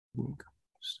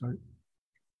Start.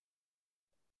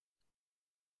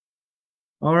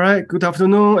 All right. Good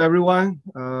afternoon, everyone.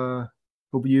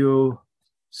 Hope you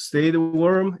stayed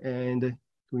warm and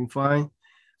doing fine.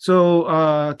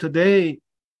 So today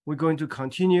we're going to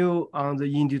continue on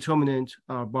the indeterminate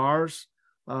bars,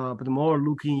 but more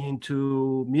looking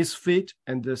into misfit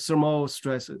and the thermal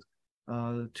stresses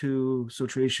to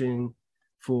saturation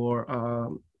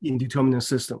for indeterminate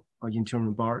system or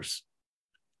indeterminate bars.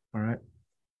 All right.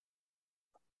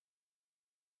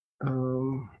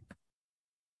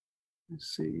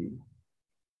 Let's see.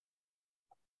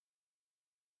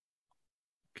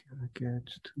 Can I get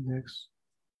to next?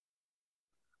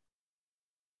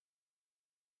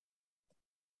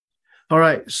 All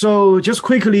right. So just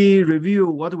quickly review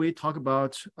what we talked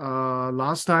about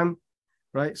last time,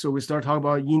 right? So we start talking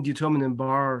about indeterminate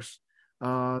bars.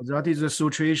 That is a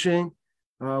situation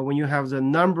when you have the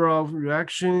number of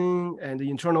reaction and the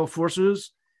internal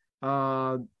forces.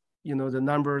 The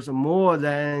numbers are more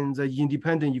than the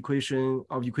independent equation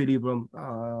of equilibrium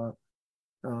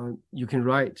you can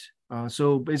write.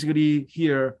 So basically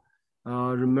here,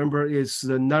 remember it's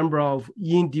the number of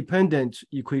independent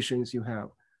equations you have,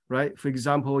 right? For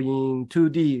example, in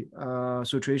 2D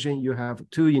situation, you have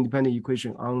two independent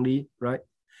equations only, right?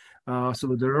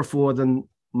 So therefore, the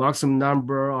maximum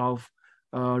number of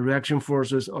reaction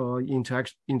forces or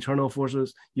internal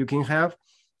forces you can have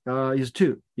is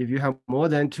 2. If you have more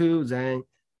than 2, then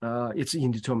it's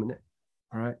indeterminate,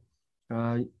 all right?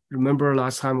 Remember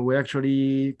last time we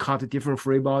actually cut a different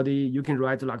free body. You can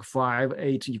write like 5,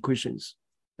 8 equations,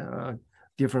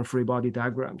 different free body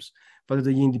diagrams. But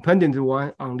the independent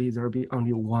one, there'll be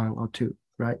only 1 or 2,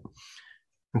 right?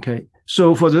 Okay,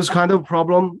 so for this kind of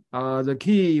problem, the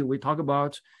key we talk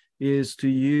about is to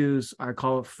use, I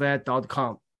call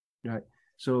fed.com, right?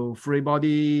 So free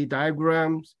body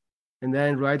diagrams, and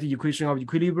then write the equation of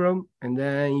equilibrium, and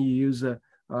then you use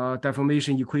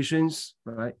deformation equations,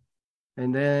 right?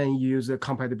 And then you use the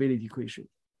compatibility equation.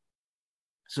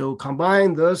 So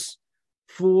combine those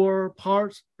 4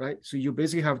 parts, right? So you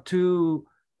basically have 2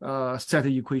 set of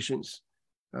equations.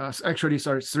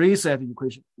 3 set of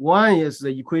equations. One is the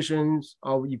equations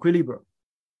of equilibrium.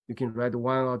 You can write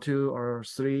 1 or 2 or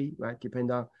 3, right?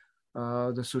 Depending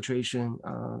on the situation,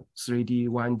 3D,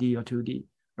 1D, or 2D,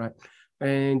 right?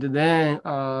 And then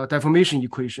deformation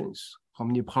equations. How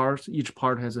many parts? Each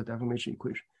part has a deformation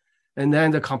equation. And then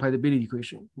the compatibility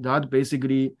equation. That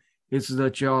basically is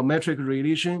the geometric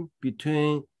relation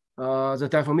between the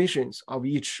deformations of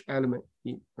each element,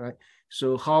 right?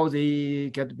 So how they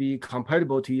get to be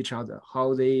compatible to each other,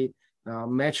 how they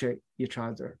match each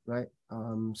other, right?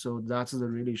 So that's the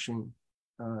relation,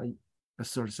 a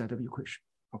third set of equation.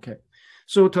 Okay.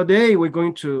 So today we're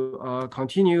going to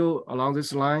continue along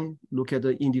this line, look at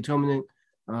the indeterminate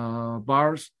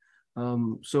bars.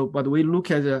 But we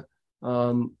look at the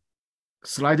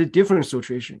slightly different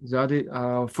situation.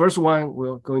 That first one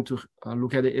we're going to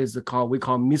look at it is we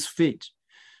call misfit.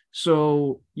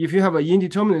 So if you have an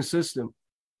indeterminate system,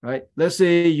 right? Let's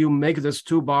say you make these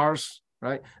 2 bars,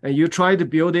 right? And you try to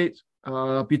build it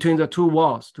between the 2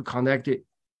 walls to connect it,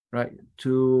 right?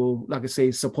 To, like I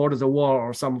say, support the wall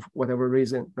or some whatever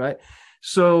reason, right?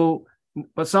 So,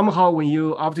 but somehow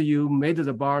after you made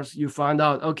the bars, you find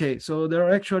out, okay, so there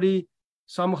are actually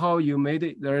somehow you made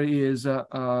it, there is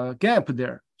a gap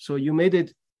there. So you made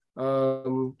it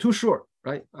too short,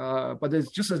 right? But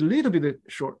it's just a little bit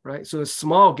short, right? So a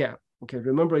small gap. Okay,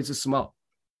 remember it's a small.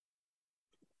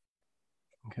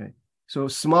 Okay, so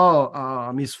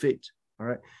small misfit. All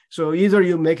right. So either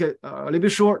you make it a little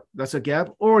bit short, that's a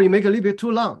gap, or you make it a little bit too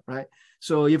long, right?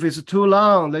 So if it's too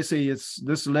long, let's say it's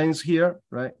this length here,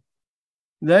 right?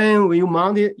 Then when you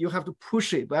mount it, you have to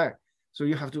push it back. So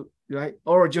you have to, right?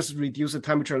 Or just reduce the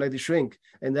temperature, let it shrink,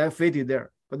 and then fit it there.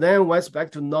 But then once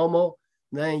back to normal,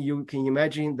 then you can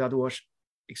imagine that will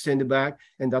extend it back,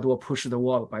 and that will push the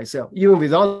wall by itself. Even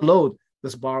without load,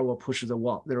 this bar will push the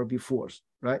wall. There will be force,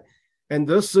 right? And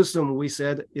this system, we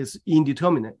said, is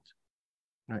indeterminate,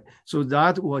 right? So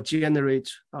that will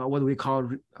generate what we call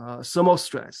thermal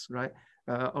stress, right?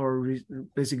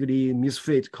 Basically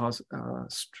misfit cause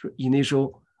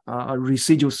initial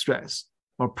residual stress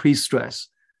or pre-stress,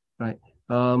 right?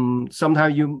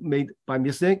 Sometimes you made by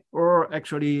mistake, or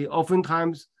actually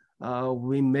oftentimes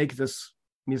we make this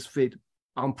misfit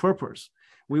on purpose.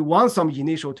 We want some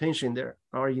initial tension there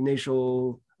or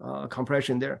initial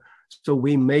compression there. So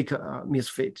we make a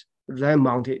misfit, then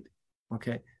mount it,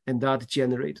 okay? And that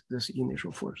generates this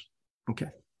initial force,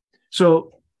 okay?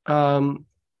 So doesn't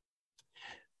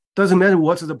matter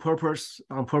what's the purpose,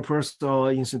 on purpose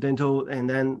or incidental, and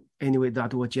then anyway,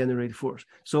 that will generate force.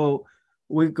 So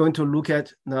we're going to look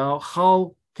at now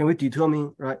how can we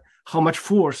determine, right, how much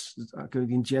force we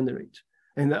can generate.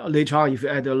 And later on, if you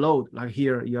add a load, like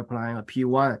here, you're applying a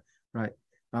P1, right?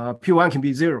 P1 can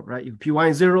be 0, right? If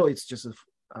P1 is 0, it's just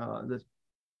the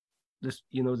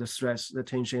stress, the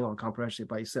tension or compression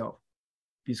by itself.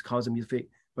 This causes misfit.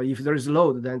 But if there is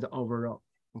load, then the overall.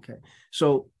 Okay.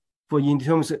 So for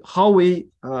indeterminate, how we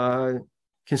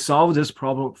can solve this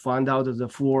problem, find out the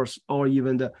force or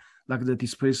even the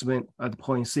displacement at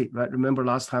point C, right? Remember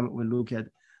last time we looked at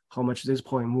how much this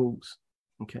point moves.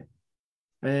 Okay.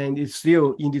 And it's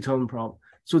still indeterminate problem.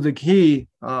 So the key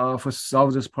for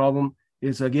solve this problem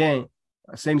is again,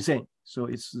 same thing. So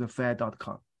it's the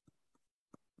fed.com.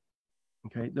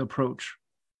 Okay, the approach.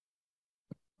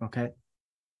 Okay.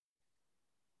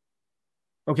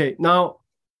 Okay, now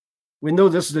we know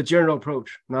this is the general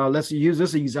approach. Now let's use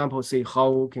this example, say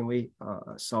how can we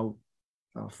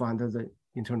find the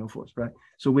internal force, right?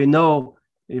 So we know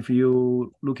if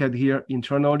you look at here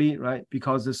internally, right,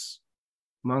 because this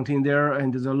mounting there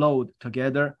and the load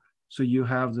together, so you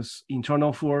have this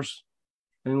internal force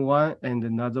N1 and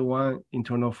another one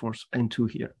internal force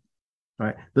N2 here,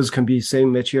 right? This can be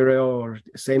same material or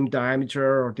same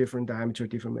diameter or different diameter,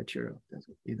 different material,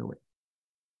 either way.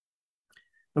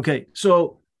 Okay,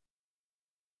 so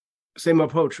same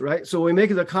approach, right? So we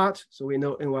make the cut, so we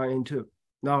know N1, N2.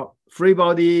 Now, free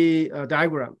body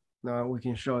diagram, now we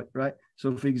can show it, right?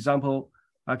 So for example,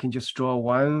 I can just draw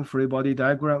one free body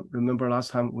diagram. Remember last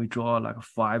time we draw like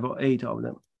 5 or 8 of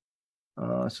them.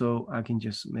 So I can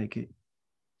just make it,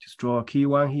 just draw a key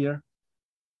one here.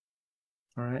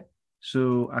 All right,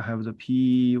 so I have the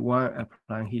P1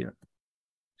 applying here.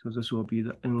 So this will be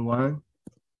the N1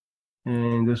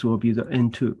 and this will be the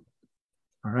N2.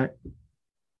 All right.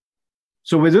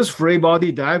 So with this free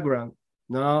body diagram,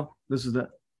 now this is the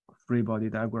free body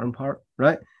diagram part,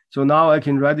 right? So now I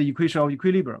can write the equation of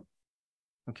equilibrium.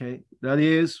 Okay, that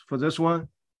is for this one,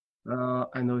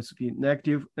 I know it's be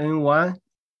negative N1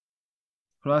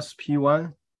 plus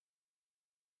P1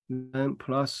 then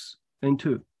plus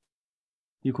N2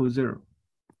 equals 0,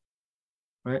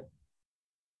 right?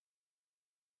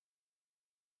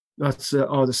 That's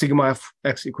the sigma f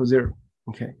x equals 0.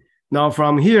 Okay, now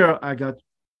from here, I got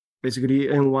basically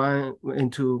N1,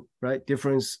 N2, right?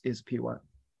 Difference is P1.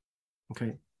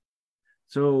 Okay,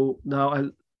 so now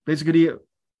basically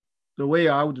the way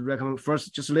I would recommend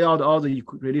first, just lay out all the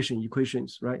relation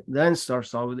equations, right? Then start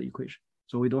solving the equation.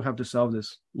 So we don't have to solve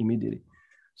this immediately.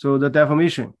 So the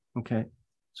deformation, okay.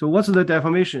 So what's the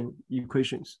deformation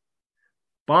equations?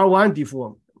 Bar 1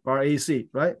 deform, bar AC,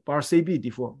 right? Bar CB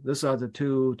deform. These are the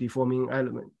two deforming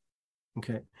elements.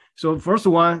 Okay. So first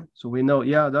one, so we know,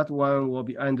 yeah, that one will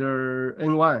be under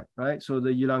N1, right? So the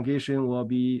elongation will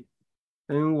be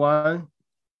N1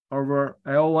 over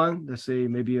L1. Let's say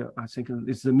maybe I think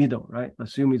it's the middle, right?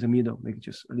 Assume it's the middle, make it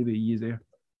just a little bit easier.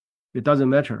 It doesn't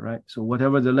matter, right? So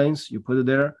whatever the length, you put it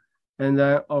there. And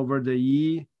then over the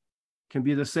E can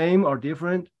be the same or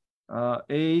different.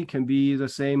 A can be the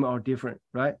same or different,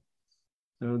 right?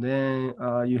 So then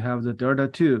you have the delta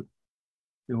 2.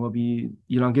 It will be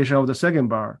elongation of the second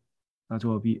bar. That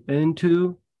will be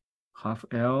N2 half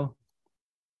L.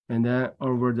 And then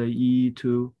over the E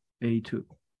to A2.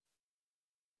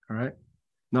 All right.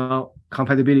 Now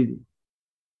compatibility.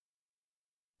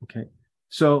 Okay.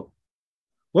 So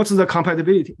what's the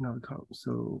compatibility? Now,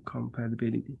 so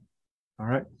compatibility. All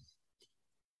right.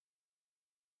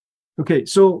 Okay.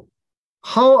 So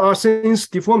how are things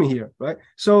deforming here, right?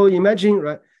 So imagine,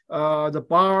 right, the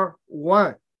bar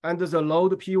 1 under the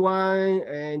load P1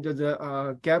 and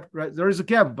the gap, right? There is a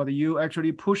gap, but you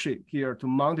actually push it here to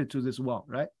mount it to this wall,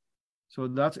 right? So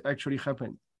that's actually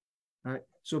happened, right?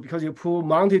 So because you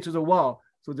mount it to the wall,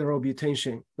 so there will be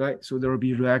tension, right? So there will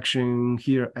be reaction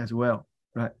here as well,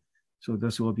 right? So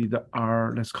this will be the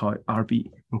R, let's call it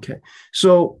RB, okay?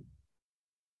 So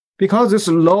because this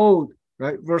load,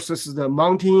 right, versus the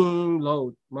mounting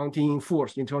load, mounting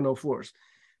force, internal force.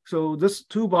 So this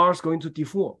 2 bars going to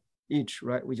deform each,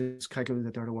 right? We just calculate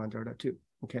the delta 1, delta 2,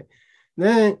 okay?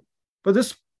 Then, but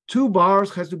this 2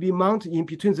 bars has to be mounted in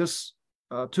between this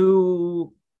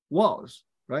 2 walls,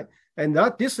 right? And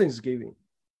that distance is given,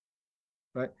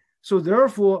 right? So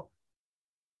therefore,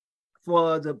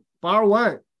 for the bar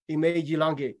 1, it may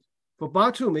elongate. For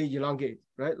bar 2, it may elongate,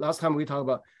 right? Last time we talked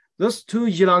about this 2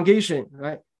 elongation,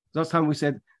 right? Last time we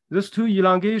said these 2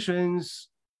 elongations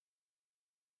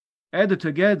added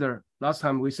together. Last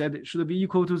time we said it should be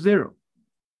equal to 0,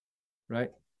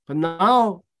 right? But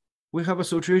now we have a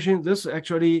situation. This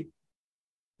actually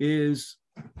is,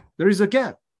 there is a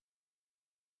gap,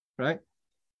 right?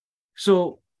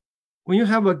 So when you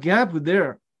have a gap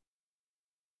there,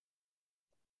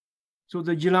 So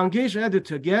the elongation added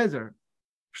together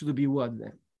should be what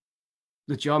then?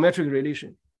 The geometric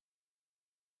relation.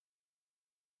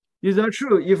 Is that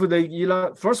true? If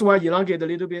the first one elongate a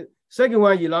little bit, second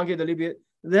one elongate a little bit,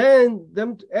 then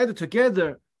them added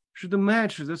together should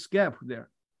match this gap there.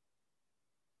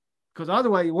 Because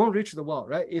otherwise it won't reach the wall,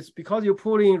 right? It's because you're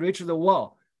pulling reach the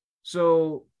wall.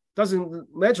 So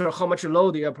doesn't matter how much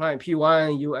load you apply,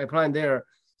 P1 you apply there,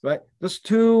 right? Those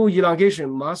two elongation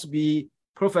must be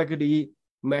perfectly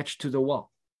matched to the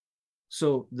wall.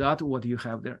 So that's what you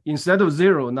have there. Instead of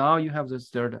 0, now you have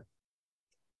this delta.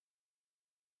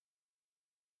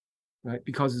 Right?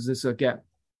 Because this is a gap.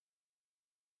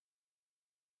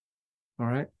 All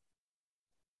right.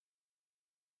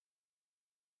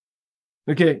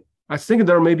 Okay. I think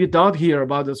there may be doubt here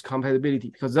about this compatibility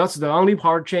because that's the only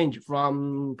part change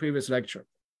from previous lecture,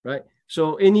 right?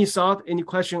 So any thought, any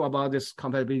question about this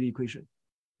compatibility equation?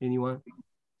 Anyone?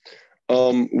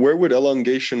 Where would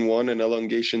elongation 1 and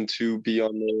elongation 2 be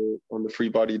on the free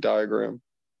body diagram?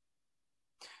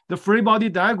 The free body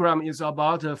diagram is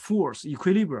about force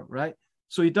equilibrium, right?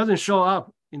 So it doesn't show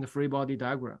up in the free body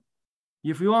diagram.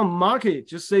 If you want to mark it,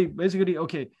 just say basically,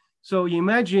 okay, so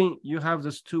imagine you have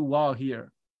this two wall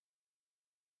here.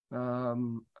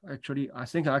 Actually, I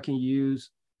think I can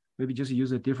maybe just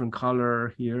use a different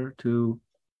color here to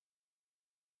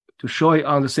show it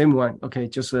on the same one. Okay,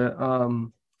 just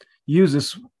use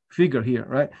this figure here,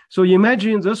 right? So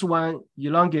imagine this one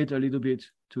elongate a little bit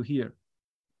to here,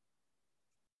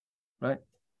 right?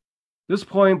 This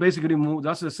point basically move,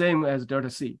 that's the same as delta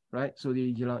C, right? So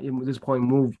this point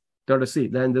move delta C,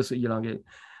 then this elongate.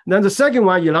 Then the second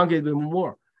one elongate a bit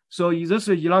more. So this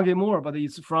elongate more, but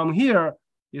it's from here,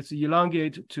 it's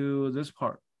elongate to this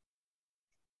part,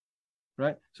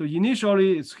 right? So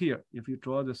initially it's here, if you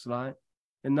draw this line,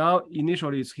 and now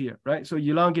initially it's here, right? So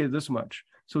elongate this much.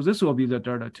 So this will be the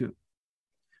delta 2.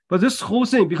 But this whole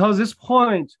thing, because this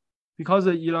point, because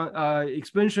the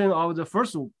expansion of the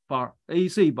first bar,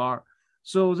 AC bar,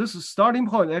 so this starting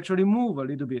point actually move a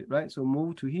little bit, right? So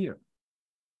move to here.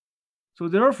 So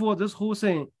therefore, this whole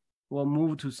thing will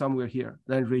move to somewhere here,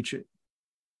 then reach it.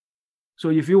 So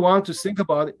if you want to think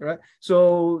about it, right?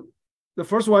 So the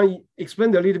first one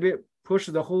expand a little bit, push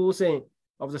the whole thing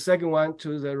of the second one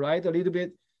to the right a little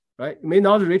bit, right? It may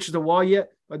not reach the wall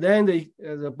yet, but then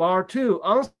the bar 2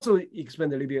 also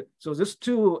expand a little bit. So these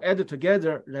two added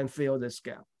together, then fill this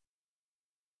gap.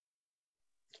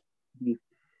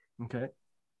 Okay.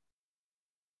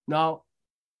 Now,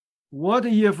 what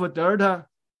if delta,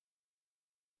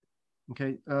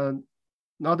 okay,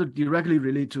 not directly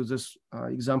related to this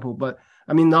example, but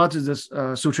I mean, not this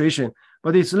situation,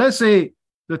 but it's, let's say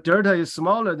the delta is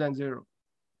smaller than 0,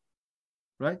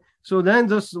 right? So then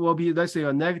this will be, let's say,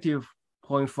 a negative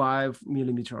 0.5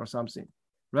 millimeter or something,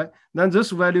 right? Then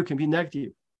this value can be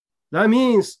negative. That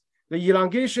means the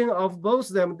elongation of both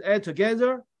of them add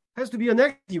together has to be a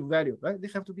negative value, right? They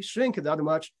have to be shrink that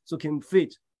much so can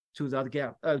fit to that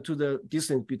gap, to the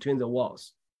distance between the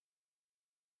walls,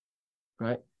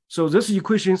 right? So this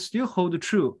equation still hold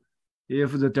true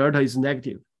if the delta is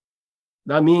negative.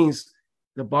 That means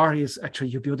the bar is actually,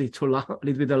 you build it too long, a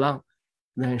little bit long,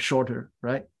 then shorter,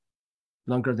 right?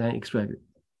 Longer than expected,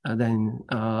 than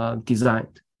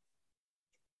designed.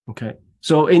 Okay,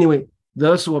 so anyway,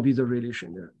 this will be the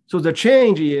relation there. So the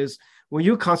change is when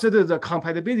you consider the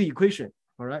compatibility equation,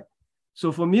 all right?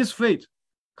 So for misfit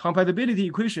compatibility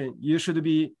equation, you should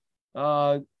be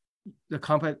let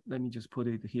me just put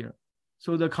it here.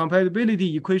 So the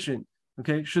compatibility equation,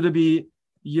 okay, should be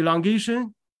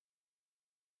elongation,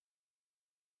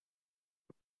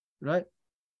 right,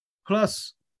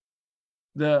 plus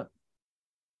the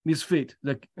misfit,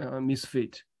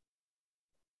 misfit.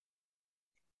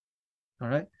 All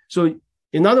right. So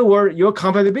in other words, your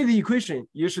compatibility equation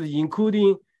usually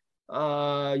includes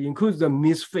the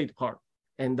misfit part,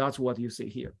 and that's what you see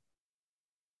here.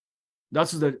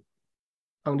 That's the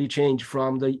only change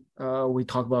from the we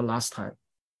talked about last time,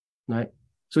 right?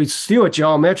 So it's still a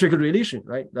geometric relation,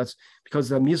 right? That's because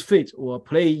the misfit will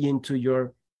play into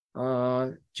your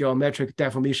geometric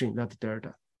deformation, that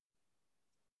delta.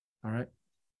 All right.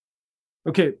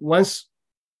 Okay, once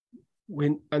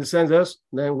we understand this,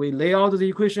 then we lay out the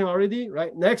equation already,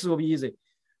 right? Next will be easy.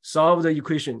 Solve the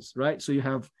equations, right? So you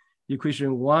have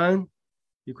equation 1,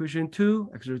 equation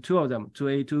 2, actually 2 of them,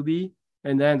 2a, 2b,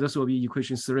 and then this will be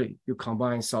equation 3. You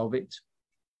combine, solve it.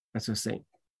 That's the same,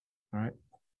 all right?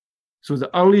 So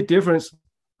the only difference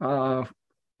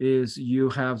is you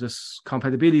have this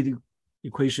compatibility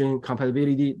equation,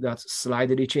 compatibility that's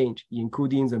slightly changed,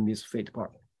 including the misfit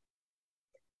part.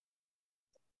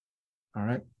 All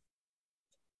right.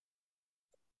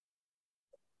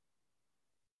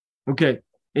 Okay,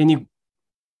 any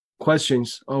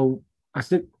questions? Oh, I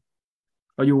think,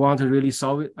 or you want to really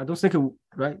solve it? I don't think,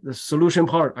 right? The solution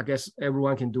part, I guess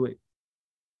everyone can do it.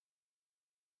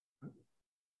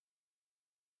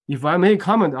 If I make a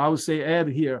comment, I would say add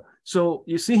here. So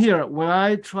you see here, when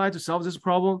I try to solve this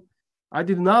problem, I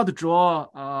did not draw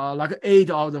like 8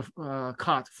 of the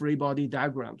cut free body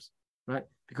diagrams, right?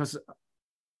 Because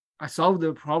I solved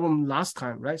the problem last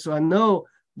time, right? So I know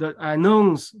the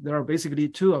unknowns, there are basically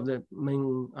 2 of the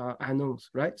main unknowns,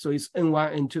 right? So it's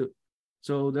N1, N2.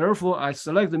 So therefore, I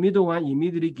select the middle one,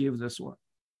 immediately give this one,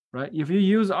 right? If you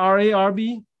use RA,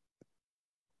 RB,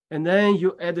 and then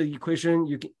you add the equation,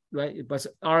 you can, right? But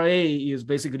RA is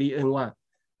basically N1,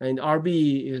 and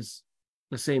RB is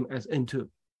the same as N2.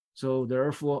 So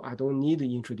therefore, I don't need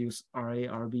to introduce RA,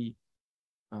 RB,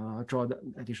 draw the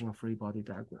additional free body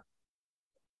diagram,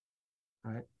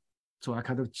 right? So I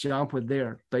kind of jump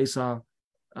there based on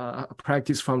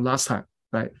practice from last time,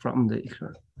 right? From the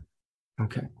experiment.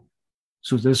 Okay.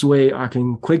 So this way I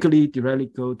can quickly directly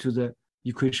go to the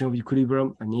equation of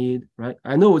equilibrium I need, right?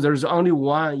 I know there's only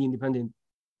one independent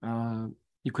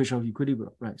equation of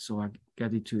equilibrium, right? So I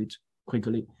get it to it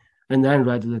quickly, and then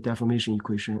write the deformation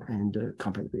equation and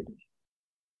compatibility.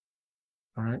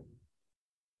 All right.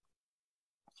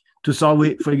 To solve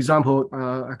it, for example,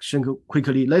 action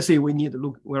quickly. Let's say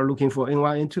we're looking for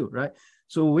N1, N2, right?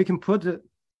 So we can put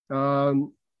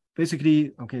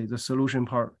basically, okay, the solution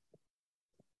part.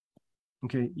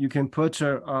 Okay, you can put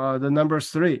the number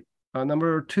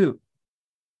 2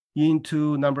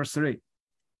 into number 3,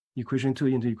 equation 2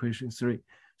 into equation 3.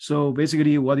 So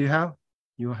basically, what do you have?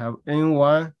 You have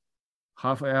N1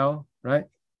 half L, right?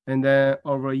 And then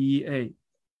over EA.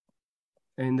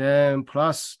 And then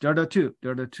plus delta 2,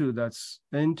 that's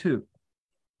N2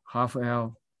 half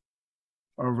L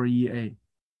over EA,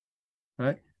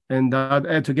 right? And that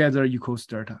add together equals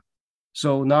delta.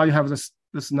 So now you have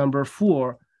this number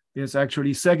 4 is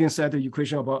actually second set of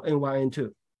equation about N1,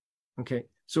 N2. Okay,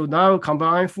 so now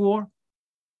combine 4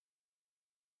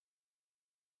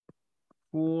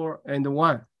 and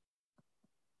 1,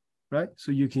 right?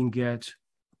 So you can get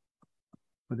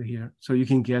over here. So you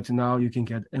can get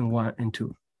N1,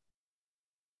 N2.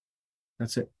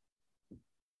 That's it,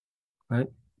 right?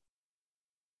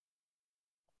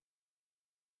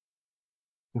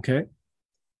 Okay,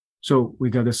 so we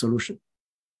got a solution.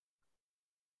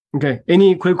 Okay,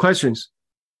 any quick questions?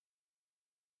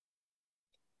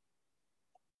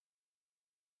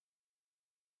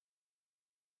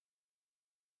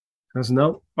 That's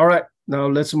no. All right, now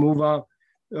let's move on.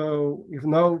 If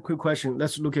no quick question,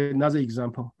 let's look at another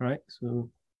example, right? So,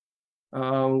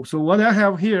 so what I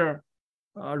have here,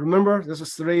 remember, this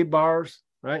is 3 bars,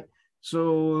 right?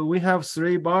 So we have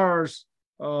 3 bars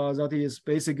that is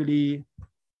basically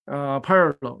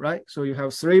parallel, right? So you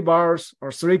have 3 bars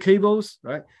or 3 cables,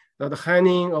 right? That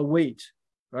hanging a weight,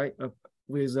 right?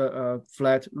 With a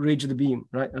flat rigid beam,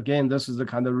 right? Again, this is the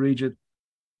kind of rigid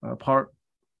part.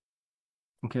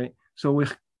 Okay, so we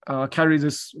carry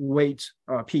this weight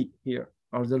P here,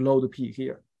 or the load P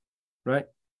here, right?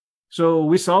 So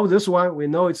we solve this one, we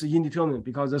know it's indeterminate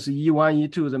because this E1,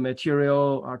 E2, the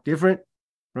material are different,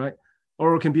 right?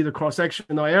 Or it can be the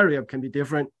cross-sectional area can be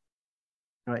different,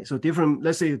 right? So different,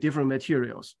 let's say different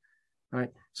materials,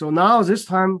 right? So now this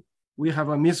time we have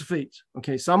a misfit,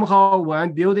 okay? Somehow when I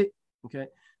build it, okay,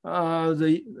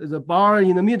 the bar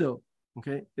in the middle,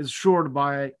 okay, is short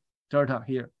by delta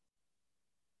here,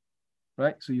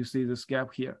 right? So you see this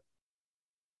gap here,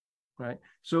 right?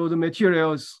 So the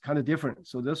material is kind of different.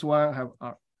 So this one have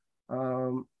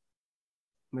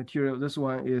material, this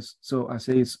one is, so I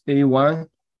say it's A1,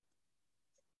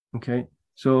 okay?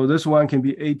 So this one can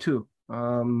be A2,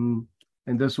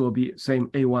 and this will be same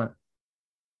A1,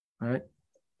 right?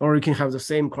 Or you can have the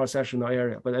same cross-sectional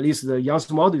area, but at least the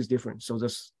Young's model is different. So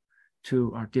these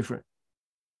 2 are different,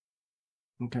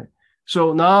 okay?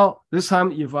 So now this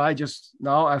time, if I just,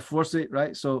 now I force it,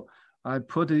 right? So I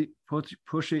push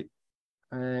it,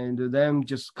 and then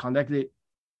just connect it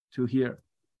to here,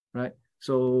 right?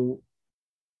 So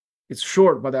it's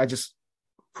short, but I just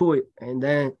pull it and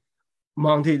then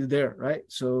mount it there, right?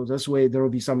 So this way there will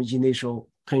be some initial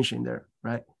tension there,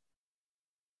 right?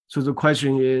 So the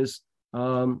question is,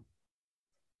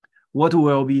 what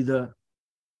will be the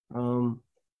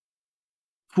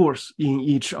force in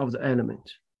each of the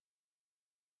element?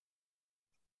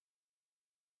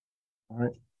 All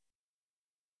right.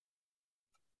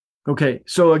 Okay,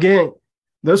 so again,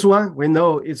 this one we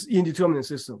know it's indeterminate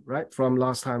system, right? From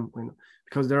last time, we know,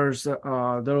 because there's there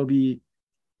will be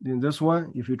in this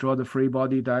one, if you draw the free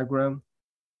body diagram,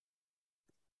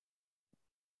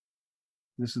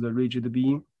 this is the rigid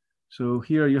beam. So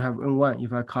here you have N1.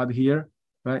 If I cut here,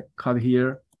 right? Cut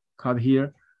here, cut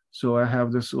here. So I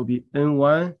have this will be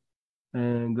N1,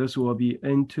 and this will be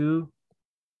N2,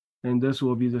 and this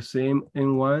will be the same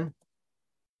N1,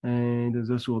 and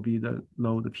this will be the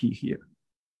load P here,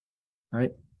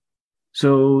 right?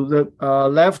 So the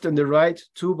left and the right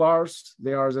two bars,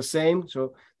 they are the same.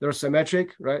 So they're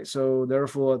symmetric, right? So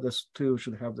therefore, this two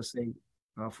should have the same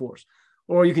force.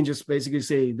 Or you can just basically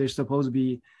say they're supposed to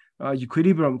be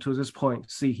equilibrium to this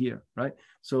point, C here, right?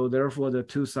 So therefore, the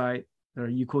two sides are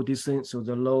equal distance. So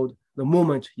the load, the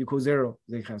moment equals 0,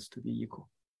 they has to be equal,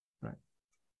 right?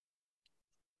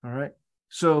 All right.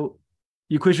 So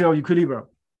equation of equilibrium.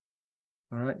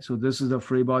 All right. So this is the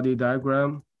free body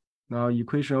diagram. Now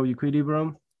equation of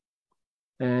equilibrium,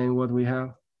 and what we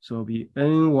have, so it'll be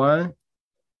N1,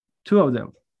 two of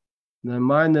them, then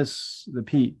minus the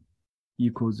P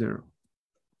equals 0.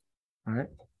 All right.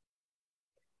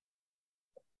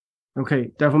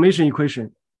 Okay, deformation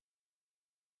equation.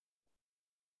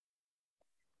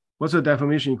 What's the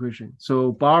deformation equation?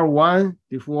 So bar 1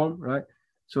 deform, right?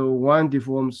 So 1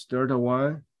 deforms delta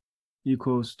 1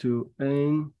 equals to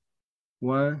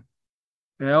N1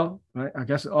 L, right? I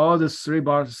guess all the three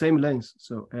bars same length.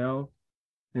 So L,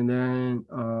 and then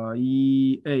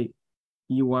EA,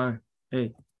 E1,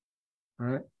 A, all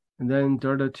right? And then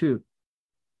delta 2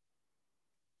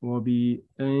 will be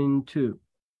N2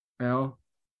 L,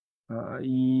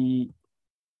 E2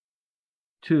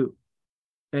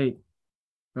 A,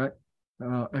 right?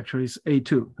 Actually it's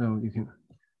A2. So you can,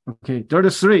 okay,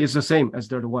 delta 3 is the same as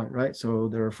delta 1, right? So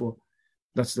therefore,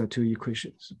 that's the two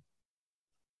equations.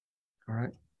 All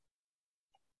right.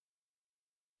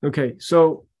 Okay,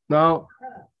 so now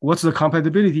what's the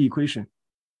compatibility equation?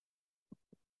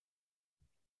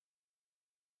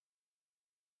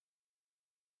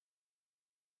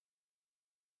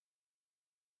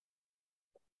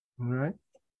 All right.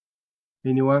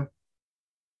 Anyone?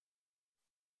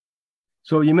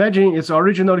 So imagine it's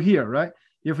original here, right?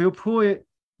 If you pull it,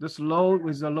 this load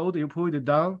with the load, you pull it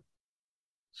down.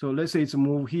 So let's say it's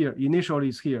moved here. Initially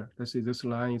it's here. Let's say this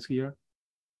line is here.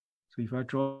 So if I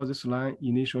draw this line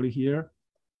initially here,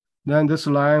 then this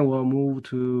line will move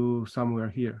to somewhere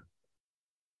here.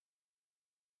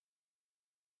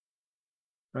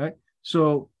 Right?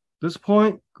 So this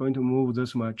point going to move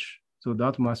this much. So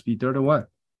that must be delta 1.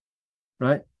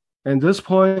 Right? And this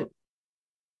point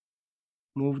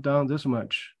move down this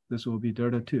much. This will be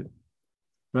delta 2.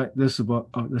 Right? This is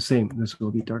about the same. This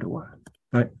will be delta 1.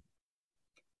 Right?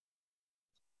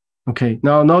 Okay,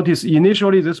 now notice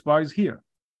initially this bar is here,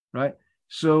 right?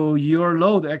 So your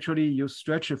load actually, you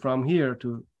stretch it from here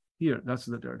to here. That's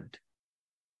the delta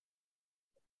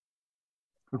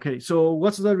 2. Okay, so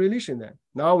what's the relation then?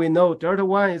 Now we know delta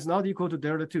 1 is not equal to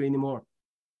delta 2 anymore,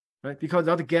 right? Because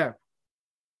that's the gap.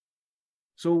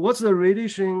 So what's the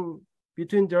relation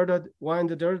between delta 1 and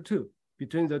the delta 2,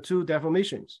 between the two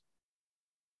deformations?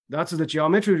 That's the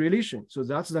geometry relation. So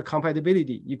that's the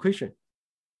compatibility equation.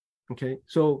 Okay,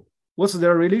 so what's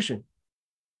their relation?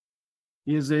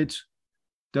 Is it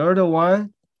delta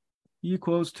 1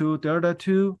 equals to delta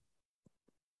 2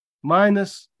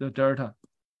 minus the delta?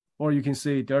 Or you can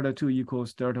say delta 2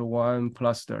 equals delta 1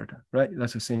 plus delta, right?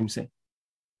 That's the same thing,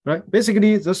 right?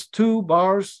 Basically, those two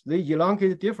bars, they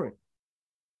elongate different.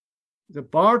 The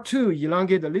bar 2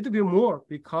 elongate a little bit more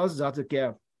because that's a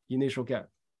gap, initial gap,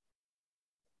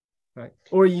 right?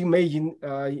 Or you may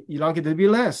elongate a bit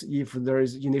less if there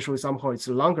is initially somehow it's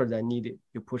longer than needed.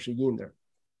 You push it in there,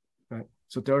 right?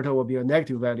 So delta will be a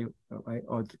negative value, right?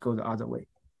 Or go the other way.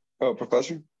 Oh,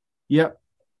 Professor? Yeah.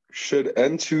 Should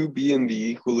N2 be in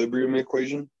the equilibrium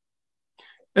equation?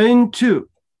 N2.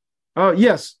 Oh,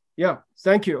 yes. Yeah.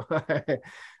 Thank you.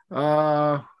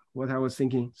 What I was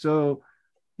thinking. So,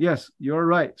 yes, you're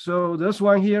right. So this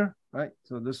one here, right?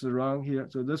 So this is wrong here.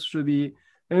 So this should be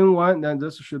N1, then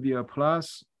this should be a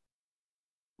plus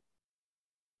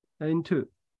N2,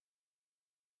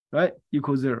 right?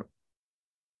 Equals 0.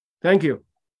 Thank you.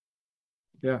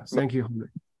 Yeah, thank you.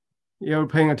 You're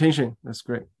paying attention. That's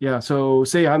great. Yeah, so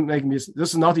say I'm making this. This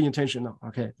is not intentional.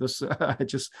 Okay, this I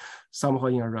just somehow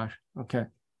in a rush. Okay.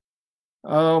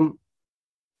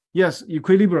 Yes,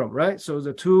 equilibrium, right? So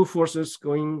the two forces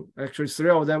going, actually 3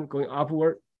 of them going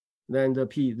upward, then the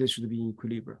P, this should be in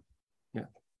equilibrium. Yeah,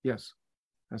 yes,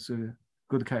 that's a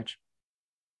good catch.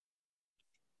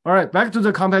 All right, back to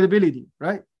the compatibility,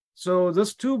 right? So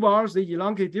those two bars, they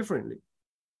elongate differently.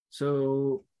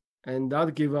 So, and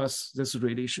that gives us this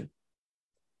relation.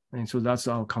 And so that's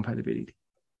our compatibility.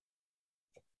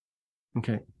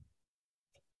 Okay.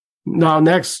 Now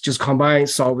next, just combine,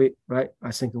 solve it, right?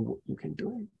 I think you can do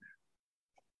it.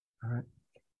 All right.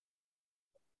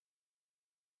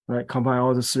 right? Combine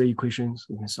all the three equations,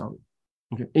 we can solve it.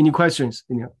 Okay, any questions?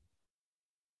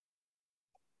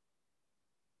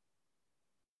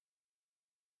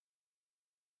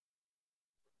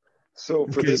 So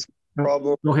for this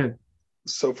problem, go ahead.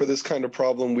 So for this kind of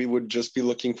problem, we would just be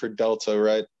looking for delta,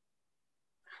 right?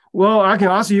 Well, I can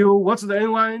ask you, what's the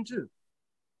N1, N2?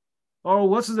 Or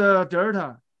what's the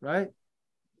delta, right?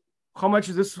 How much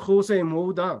this whole thing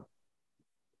moved down?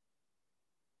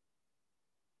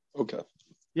 Okay.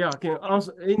 Yeah, I can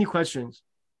answer any questions,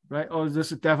 right? Or this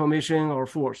deformation or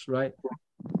force, right?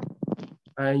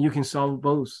 And you can solve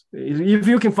both. If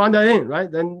you can find that in,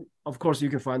 right? Then of course you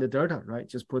can find the delta, right?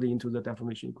 Just put it into the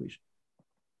deformation equation.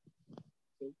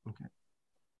 Okay.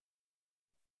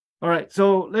 All right,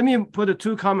 so let me put a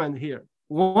two comment here.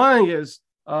 One is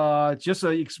just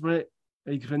an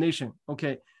explanation.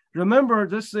 Okay, remember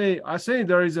this I say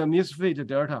there is a misfit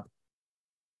delta,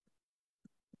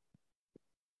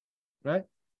 right?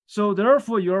 So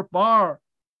therefore your bar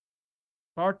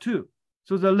two.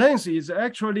 So the length is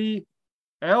actually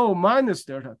L minus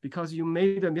delta because you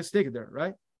made a mistake there,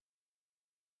 right?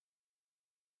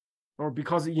 Or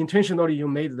because intentionally you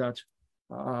made that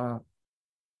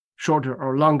shorter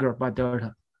or longer by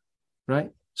delta, right?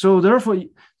 So therefore,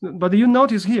 but you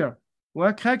notice here, when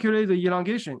I calculate the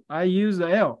elongation, I use the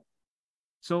L.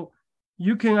 So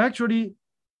you can actually,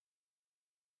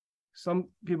 some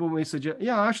people may suggest,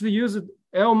 yeah, actually use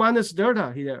L minus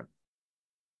delta here,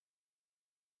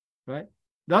 right?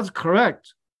 That's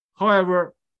correct.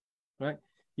 However, right,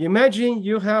 imagine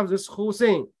you have this whole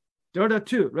thing, delta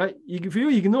 2, right? If you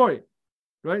ignore it,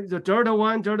 right, the delta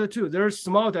 1, delta 2, there's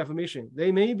small deformation.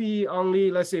 They may be only,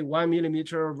 let's say, 1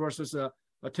 millimeter versus a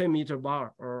 10-meter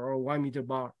bar or 1 meter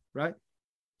bar, right?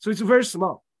 So it's very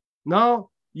small. Now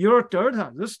your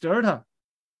delta, this delta,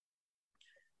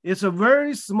 is a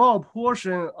very small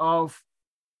portion of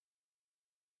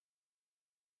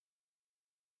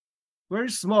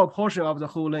the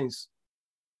whole length,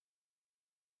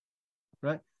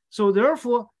 right? So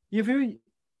therefore, if you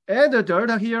add the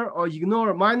delta here or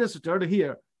ignore minus delta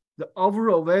here, the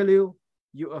overall value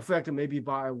you affect maybe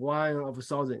by 1 over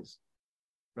thousandths,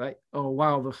 right? Or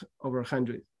 1 over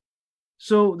 100.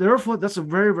 So therefore, that's a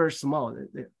very, very small.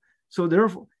 So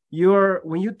therefore,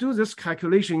 when you do this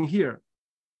calculation here,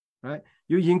 right?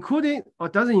 You include it or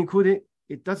doesn't include it,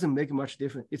 it doesn't make much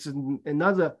difference. It's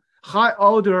another high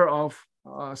order of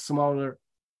smaller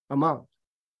amount,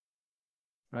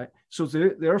 right? So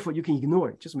therefore, you can ignore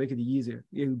it. Just make it easier.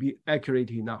 It will be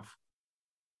accurate enough.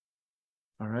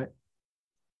 All right.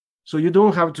 So you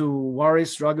don't have to worry,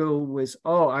 struggle with,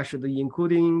 oh, I should be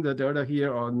including the delta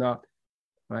here or not,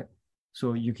 right?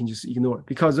 So you can just ignore it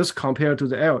because this compared to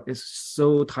the L is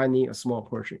so tiny, a small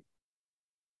portion.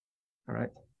 All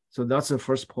right. So that's the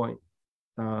first point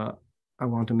I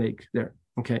want to make there.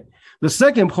 Okay. The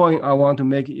second point I want to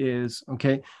make is,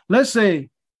 okay, let's say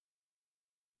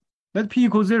let P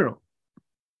equal 0.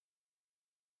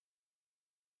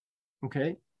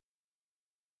 Okay.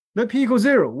 Let P equal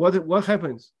 0. What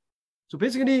happens? So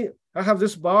basically, I have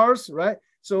these bars, right?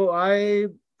 So I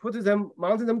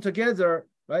mounted them together,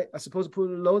 right? I suppose put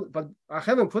a load, but I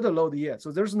haven't put a load yet.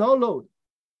 So there's no load.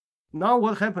 Now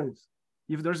what happens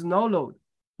if there's no load?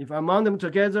 If I mount them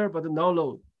together, but no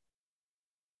load.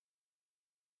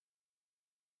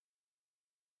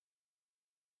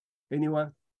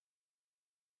 Anyone?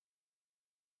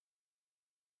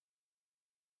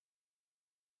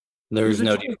 There's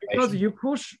no deformation. Because you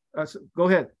push, go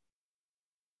ahead.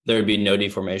 There would be no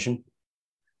deformation.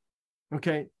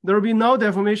 Okay, there will be no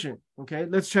deformation. Okay,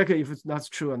 let's check it if that's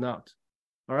true or not.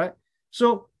 All right.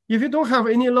 So if you don't have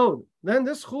any load, then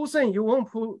this whole thing you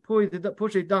won't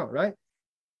push it down, right?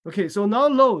 Okay, so now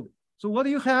load. So what do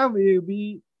you have? It will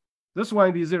be this one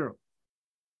will be 0,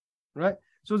 right?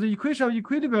 So the equation of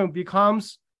equilibrium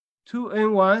becomes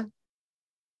 2n1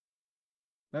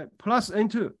 right, plus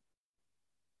n2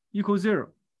 equals 0.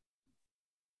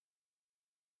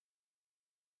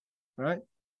 Right?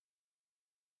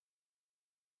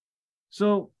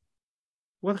 So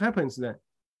what happens then?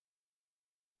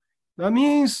 That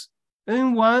means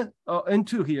n1 or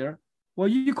n2 here will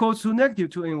equal to negative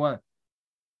 2n1.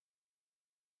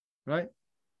 Right?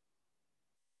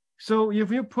 So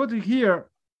if you put it here,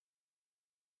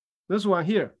 this one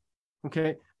here,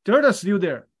 okay, delta is still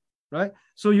there, right?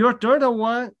 So your delta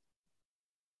 1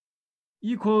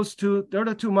 equals to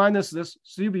delta 2 minus this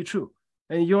still be true.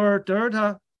 And your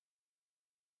delta,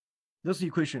 this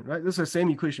equation, right? This is the same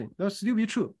equation. That'll still be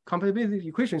true. Compatibility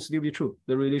equation still be true,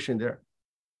 the relation there,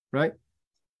 right?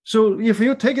 So if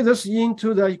you take this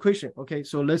into the equation, okay,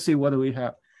 so let's see what we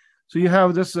have. So you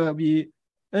have this be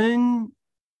N2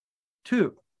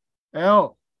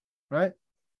 L right,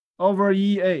 over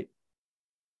EA,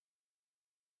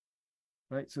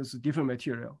 right? So it's a different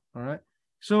material, all right?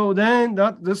 So then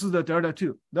this is the delta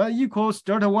 2. That equals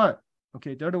delta 1.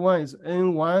 Okay, delta 1 is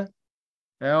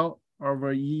N1L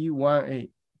over E1A,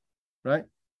 right?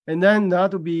 And then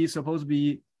that would be supposed to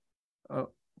be,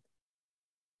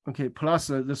 okay, plus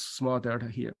this small delta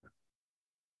here,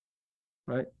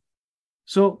 right?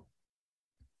 So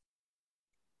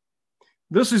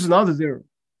this is not 0,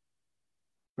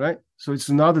 right? So it's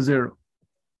not 0.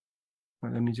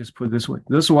 Let me just put it this way.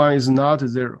 This one is not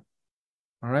 0,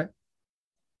 all right?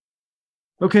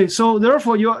 Okay, so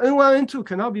therefore your N1, N2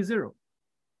 cannot be 0.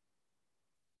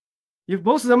 If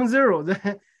both of them are 0,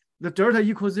 then the delta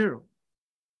equals 0.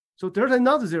 So delta is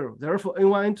not 0, therefore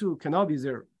N1, N2 cannot be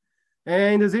 0.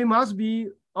 And they must be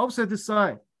opposite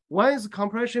sign. One is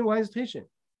compression, one is tension.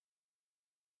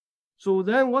 So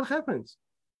then what happens?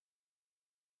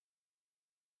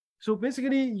 So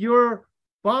basically your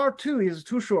bar 2 is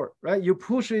too short, right? You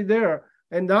push it there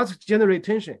and that generates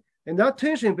tension. And that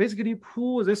tension basically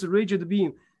pulls this rigid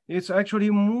beam. It's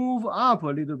actually move up a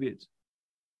little bit,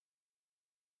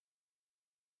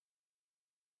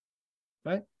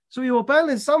 right? So you will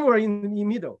balance somewhere in the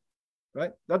middle,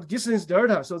 right? That distance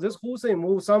delta. So this whole thing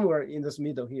moves somewhere in this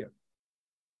middle here,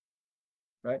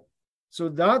 right? So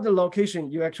that the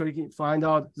location, you actually can find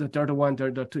out the delta 1,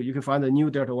 delta 2. You can find the new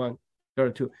delta 1,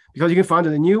 delta 2, because you can find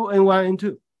the new N1,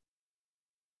 N2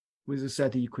 with the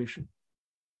set equation,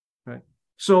 right?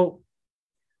 So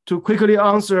to quickly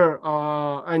answer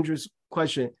Andrew's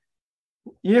question,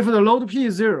 if the load P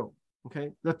is 0,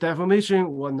 okay, the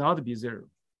deformation will not be 0.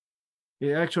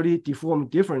 It actually deformed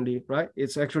differently, right?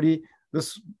 It's actually,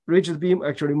 this rigid beam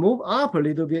actually move up a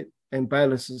little bit and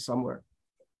balances somewhere.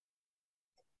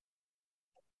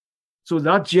 So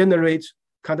that generates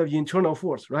kind of internal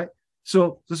force, right?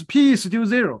 So this P is still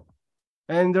 0,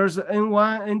 and there's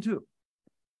N1, N2.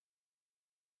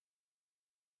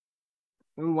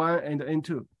 N1 and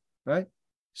N2, right?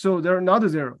 So they're not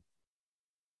 0.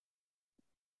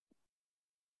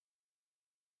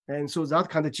 And so that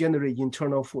kind of generates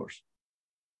internal force,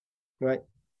 right?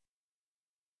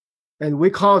 And we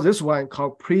call this one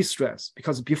called pre-stress,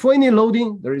 because before any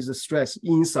loading, there is a stress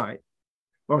inside.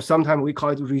 Or sometimes we call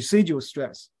it residual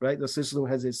stress, right? The system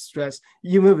has a stress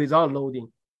even without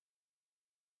loading,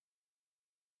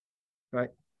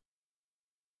 right?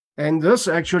 And this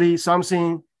actually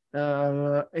something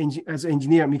as an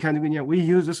engineer, mechanical engineer, we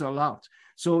use this a lot.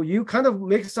 So you kind of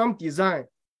make some design,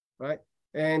 right?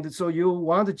 And so you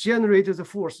want to generate the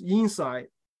force inside.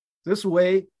 This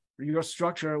way, your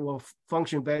structure will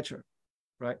function better,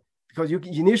 right? Because you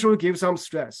initially give some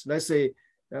stress. Let's say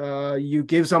you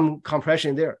give some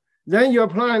compression there. Then you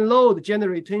apply load,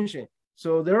 generate tension.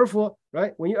 So therefore,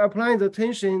 right, when you apply the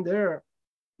tension there,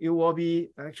 it will be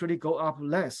actually go up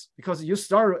less because you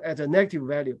start at a negative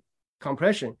value,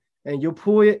 compression, and you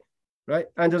pull it, right?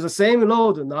 Under the same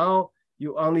load, now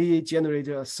you only generate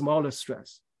a smaller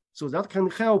stress. So that can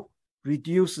help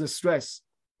reduce the stress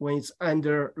when it's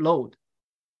under load,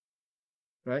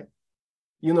 right?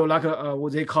 You know, like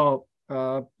what they call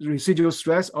residual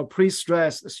stress or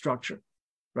pre-stressed structure,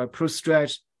 right?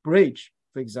 Pre-stressed bridge,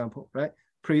 for example, right?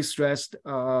 Pre-stressed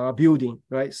building,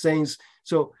 right? Things.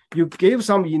 So you give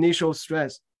some initial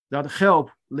stress that help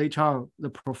later on the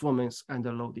performance and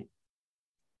the loading.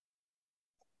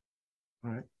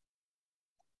 All right.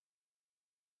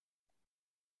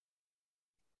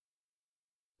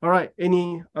 All right.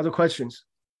 Any other questions?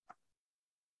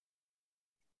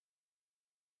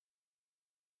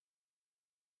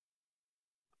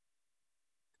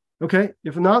 Okay,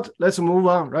 if not, let's move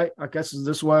on, right? I guess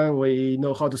this one, we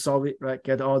know how to solve it, right?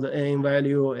 Get all the N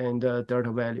value and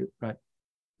delta value, right?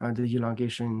 And the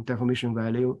elongation deformation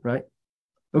value, right?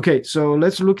 Okay, so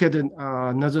let's look at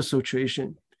another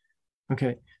situation.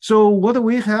 Okay, so what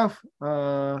we have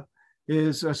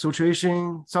is a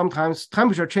situation, sometimes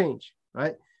temperature change,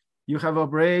 right? You have a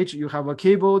bridge, you have a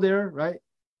cable there, right?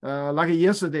 Like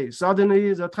yesterday,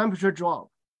 suddenly the temperature drop.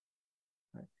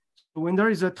 Right? When there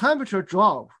is a temperature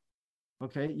drop,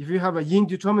 okay, if you have an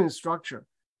indeterminate structure,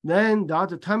 then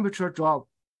that temperature drop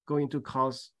going to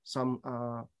cause some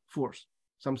force,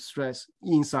 some stress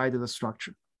inside the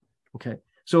structure. Okay,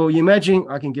 so imagine,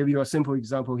 I can give you a simple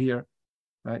example here,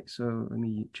 right? So let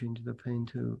me change the pen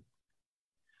to,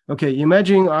 okay,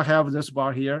 imagine I have this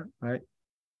bar here, right?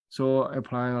 So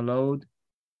applying a load.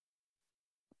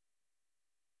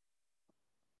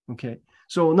 Okay,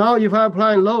 so now if I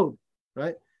apply load,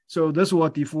 right? So this will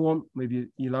deform, maybe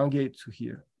elongate to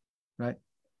here, right?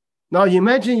 Now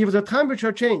imagine if the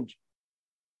temperature change,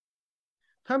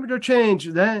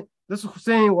 then this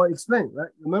thing will expand,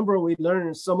 right? Remember we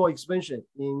learned thermal expansion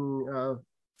in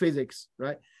physics,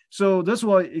 right? So this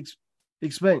will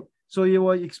expand. So it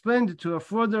will expand to a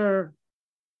further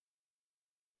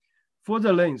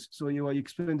length. So it will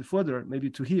expand further, maybe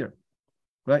to here,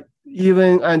 right?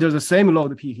 Even under the same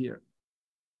load P here.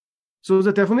 So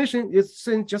the deformation is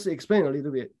just expand a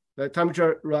little bit. The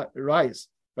temperature rise,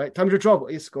 right? Temperature drop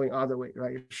is going other way,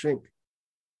 right? It shrink,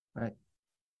 right?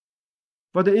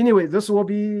 But anyway, this will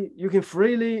be, you can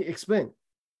freely expand.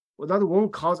 Well, that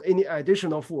won't cause any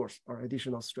additional force or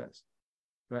additional stress,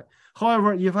 right?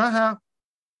 However, if I have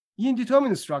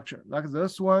indeterminate structure, like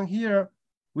this one here,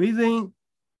 within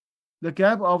the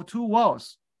gap of two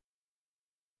walls,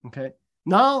 okay?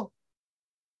 Now,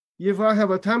 if I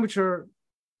have a temperature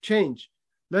change,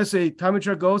 let's say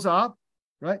temperature goes up,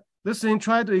 right? This thing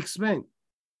try to expand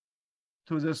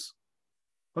to this,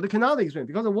 but it cannot expand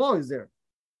because the wall is there.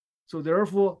 So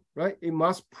therefore, right, it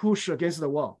must push against the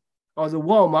wall, or the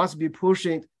wall must be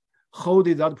pushing,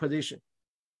 holding that position,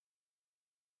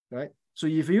 right? So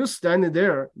if you stand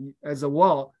there as a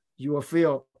wall, you will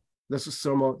feel this is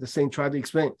thermal, the thing try to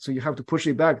expand. So you have to push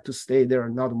it back to stay there,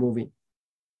 not moving,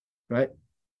 right?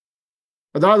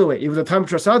 Another way, if the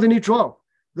temperature suddenly drop,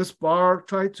 this bar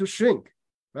try to shrink,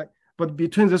 right? But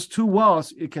between these two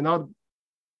walls, it cannot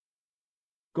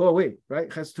go away, right?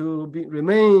 It has to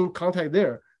remain contact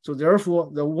there. So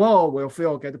therefore, the wall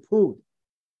will get pulled,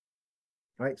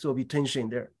 right? So be tension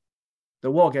there. The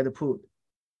wall get pulled,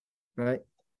 right?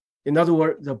 In other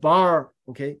words, the bar,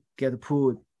 okay, get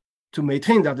pulled to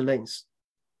maintain that length,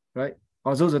 right?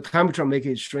 Although the temperature make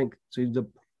it shrink, so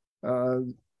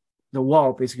the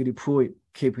wall basically pull it,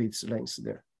 keep its length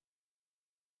there,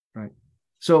 right?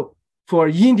 So for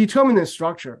indeterminate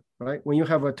structure, right, when you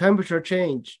have a temperature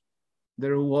change,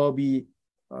 there will be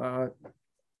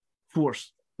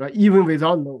force, right? Even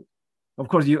without load. Of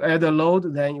course, you add a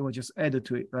load, then you will just add it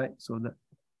to it, right? So that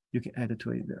you can add it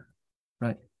to it there,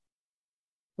 right?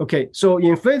 Okay, so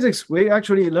in physics, we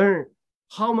actually learn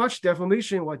how much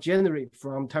deformation will generate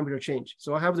from temperature change.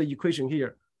 So I have the equation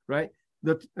here, right?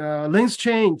 The length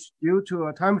change due to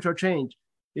a temperature change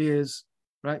is,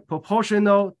 right,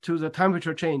 proportional to the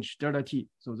temperature change, delta T.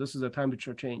 So this is the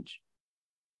temperature change.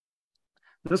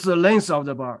 This is the length of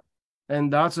the bar,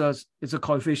 and it's a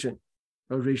coefficient,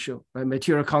 a ratio, right?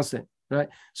 Material constant, right?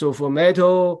 So for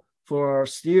metal, for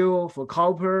steel, for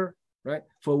copper, right?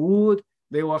 For wood,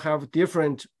 they will have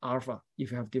different alpha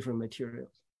if you have different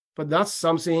materials. But that's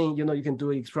something, you know, you can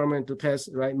do an experiment to test,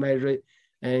 right? Measure it,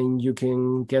 and you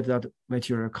can get that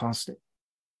material constant.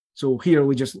 So here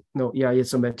we just know, yeah,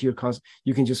 it's a material constant.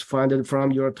 You can just find it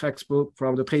from your textbook,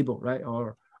 from the table, right?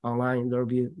 Or online, there'll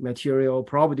be material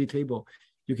property table.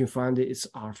 You can find it's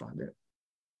alpha there.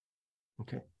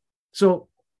 Okay. So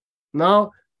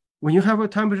now when you have a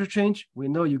temperature change, we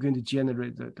know you're going to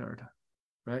generate the delta,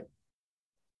 right?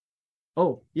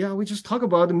 Oh, yeah, we just talked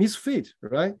about the misfit,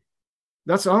 right?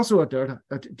 That's also a delta,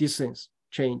 a distance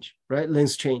change, right?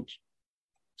 Length change.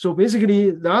 So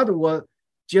basically that will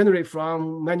generate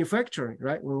from manufacturing,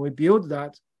 right? When we build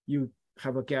that, you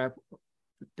have a gap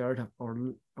delta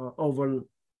or over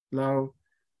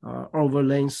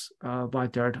length by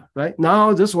delta, right?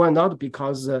 Now this one not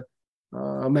because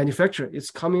manufacture,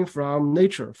 it's coming from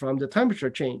nature, from the temperature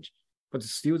change, but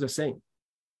it's still the same.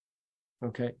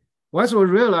 Okay. Once we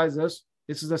realize this,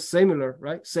 it's the similar,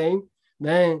 right? Same,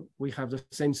 then we have the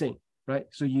same thing, right?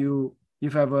 So you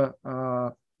have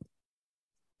a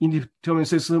indeterminate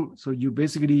system, so you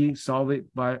basically solve it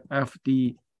by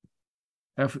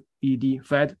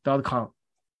fed.com.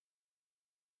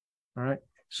 All right.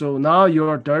 So now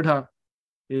your delta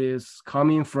is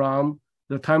coming from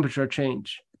the temperature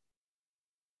change.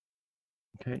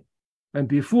 Okay. And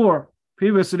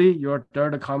previously, your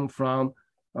delta come from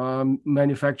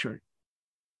manufacturing.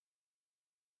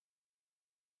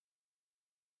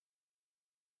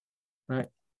 Right.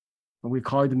 And we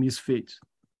call it misfit.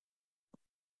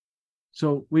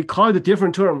 So we call it a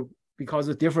different term because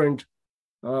of different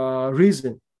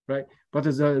reason, right? But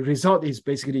the result is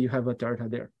basically you have a delta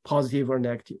there, positive or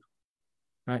negative,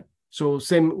 right? So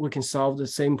we can solve the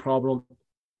same problem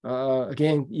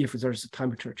again if there's a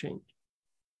temperature change.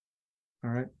 All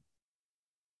right.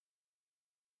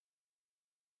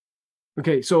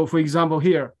 Okay, so for example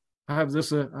here, I have this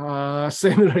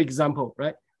similar example,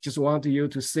 right? Just want you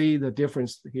to see the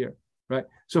difference here, right?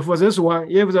 So for this one,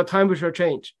 if the temperature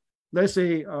change, let's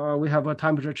say we have a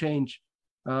temperature change,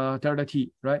 delta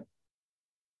T, right?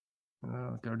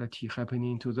 Delta T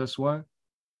happening to this one.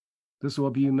 This will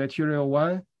be material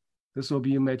 1. This will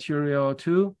be material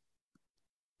 2,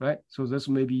 right? So this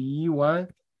may be E1.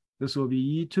 This will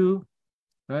be E2,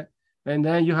 right? And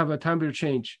then you have a temperature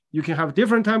change. You can have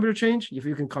different temperature change if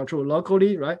you can control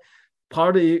locally, right?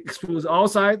 Part exposed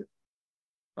outside,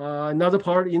 another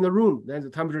part in the room, then the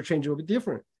temperature change will be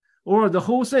different. Or the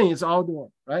whole thing is outdoor,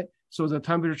 right? So the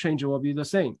temperature change will be the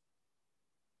same,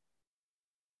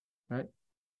 right?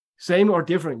 Same or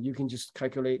different, you can just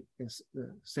calculate in a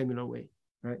similar way,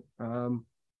 right?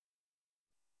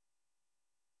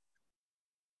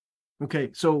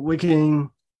 Okay, so we can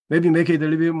maybe make it a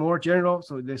little bit more general.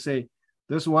 So they say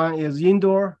this one is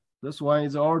indoor, this one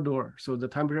is outdoor. So the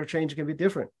temperature change can be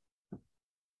different,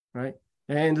 right?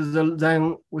 And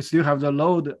then we still have the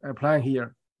load applying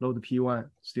here, load P1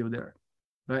 still there,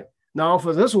 right? Now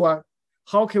for this one,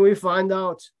 how can we find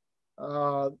out,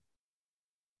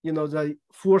 the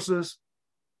forces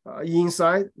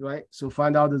inside, right? So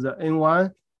find out the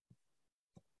N1,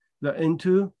 the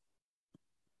N2,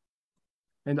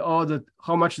 and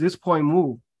how much this point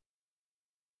move.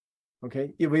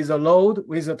 Okay, if it's a load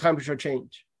with a temperature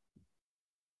change.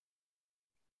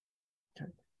 Okay,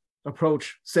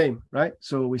 approach same, right?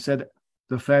 So we said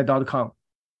the Fed.com.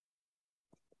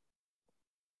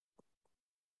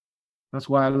 That's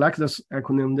why I like this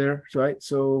acronym there, right?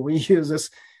 So we use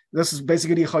this. This is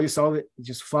basically how you solve it. You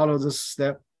just follow this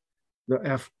step, the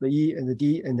F, the E, and the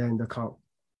D, and then the com.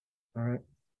 All right.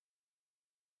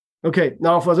 Okay,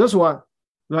 now for this one,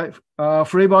 right?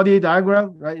 Free body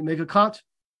diagram, right? Make a cut.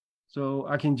 So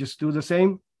I can just do the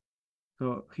same.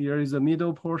 So here is the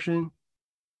middle portion.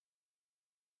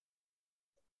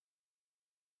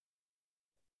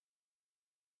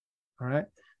 All right.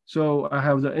 So I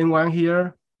have the N1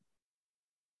 here.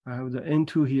 I have the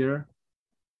N2 here.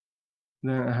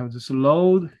 Then I have this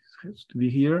load, it has to be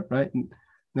here, right?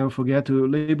 Never forget to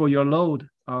label your load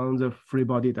on the free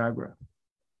body diagram.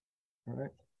 All right.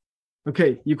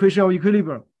 Okay, equation of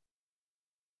equilibrium.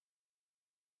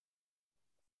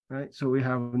 Right, so we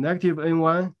have negative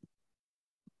N1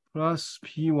 plus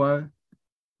P1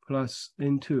 plus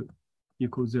N2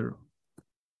 equals 0.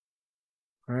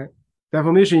 All right,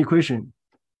 deformation equation.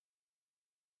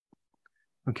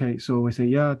 Okay, so we say,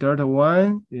 yeah, delta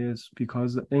 1 is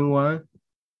because the N1,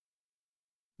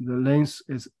 the length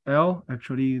is L.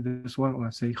 Actually, this one,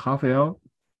 let's say half L.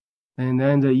 And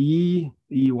then the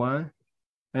E1,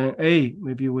 and A,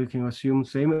 maybe we can assume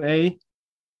same A.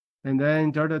 And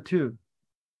then delta 2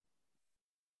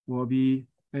 will be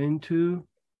N2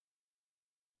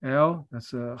 L,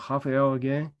 that's a half L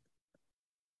again.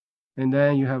 And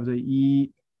then you have the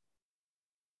E.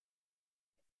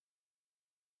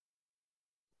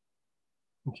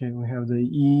 Okay, we have the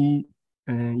E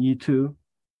and E2,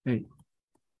 A.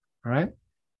 All right.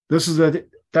 This is the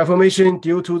deformation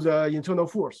due to the internal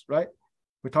force, right?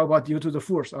 We talk about due to the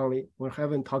force only. We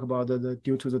haven't talked about the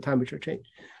due to the temperature change.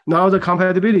 Now the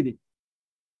compatibility.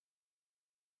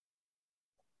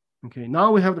 Okay,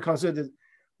 now we have to consider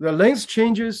the length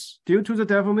changes due to the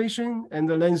deformation and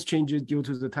the length changes due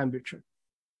to the temperature,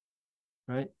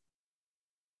 right?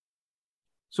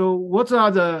 So what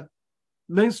are the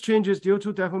length changes due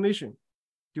to deformation,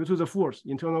 due to the force,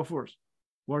 internal force?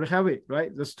 We have it,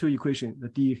 right? There's two equations, the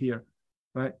D here,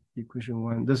 right? Equation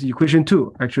 1, this is equation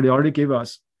 2, actually already gave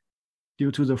us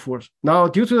due to the force. Now,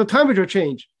 due to the temperature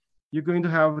change, you're going to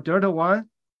have delta 1,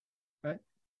 right?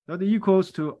 That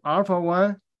equals to alpha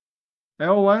 1,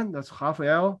 L1, that's half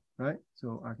L, right?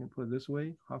 So I can put it this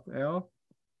way, half L.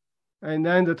 And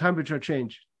then the temperature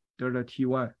change, delta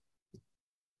T1,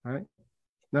 right?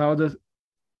 Now the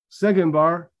second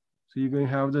bar, so you're going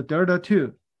to have the delta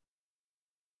 2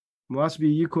 must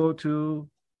be equal to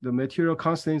the material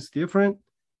constants different,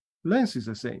 length is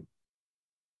the same.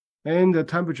 And the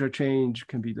temperature change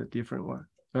can be the different one,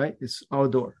 right? It's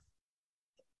outdoor.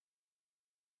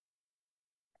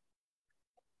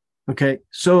 Okay,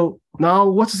 so now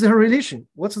what's the relation?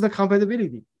 What's the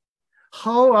compatibility?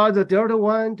 How are the delta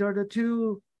 1, delta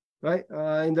 2, right?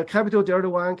 In the capital delta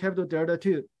 1, capital delta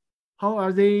 2, how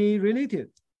are they related?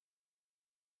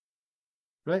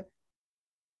 Right?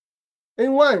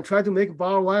 N1 try to make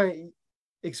bar 1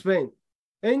 expand.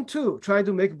 N2 try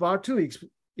to make bar 2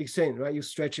 extend, right? You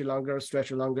stretch it longer,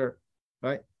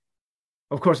 right?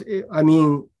 Of course, I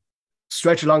mean,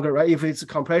 stretch longer, right? If it's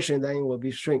compression, then it will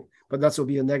be shrink, but that will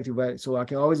be a negative value. So I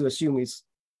can always assume it's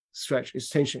stretch, it's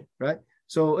tension, right?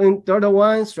 So in delta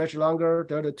 1, stretch longer,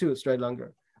 delta 2, stretch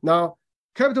longer. Now,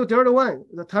 capital delta 1,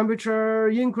 the temperature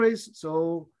increase,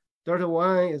 so delta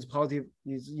 1 is positive,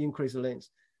 is increased length.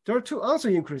 Delta 2 also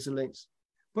increase length.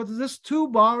 But these two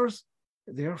bars,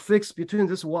 they are fixed between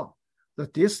this wall. The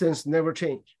distance never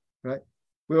change, right?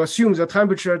 We assume the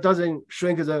temperature doesn't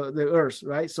shrink the earth,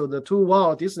 right? So the two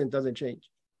wall distance doesn't change.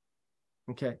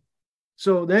 Okay.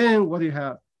 So then what do you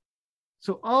have?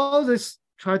 So all this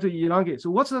try to elongate. So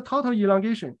what's the total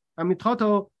elongation? I mean,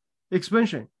 total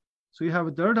expansion. So you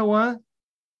have delta 1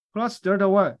 plus delta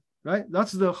 1, right?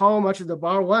 That's the how much the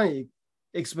bar 1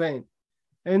 expand.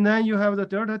 And then you have the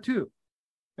delta 2,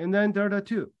 and then delta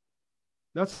 2.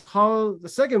 That's how the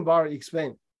second bar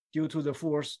expand due to the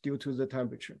force, due to the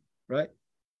temperature, right?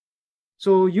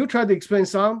 So you try to explain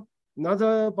some,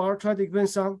 another bar try to explain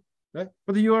some, right?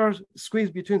 But you are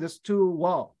squeezed between these two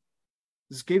walls.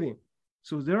 It's giving.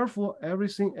 So therefore,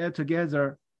 everything add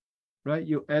together, right?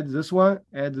 You add this one,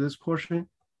 add this portion,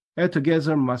 add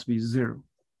together must be 0.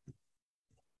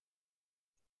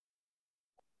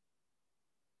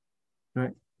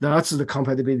 Right? That's the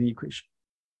compatibility equation.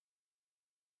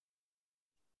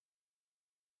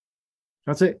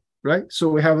 That's it, right? So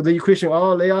we have the equation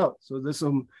all laid out. So this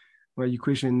is my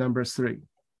equation number 3.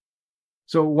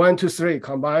 So 1, 2, 3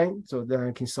 combine. So then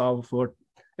I can solve for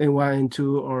N1,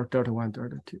 N2, or delta 1,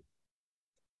 delta 2.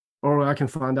 Or I can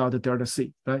find out the delta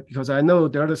C, right? Because I know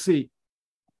delta C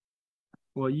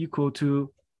will equal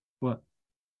to what?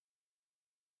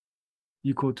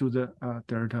 Equal to the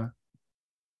delta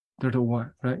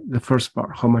 1, right? The first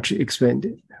bar, how much it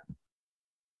expanded.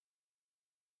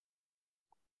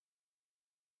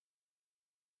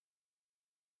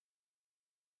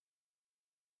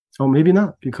 Or maybe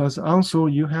not, because also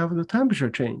you have the temperature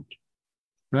change,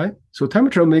 right? So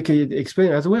temperature make it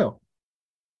expand as well.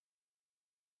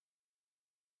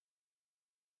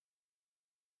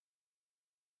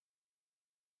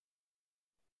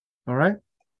 All right.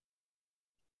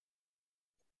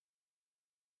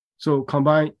 So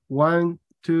combine 1,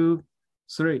 2,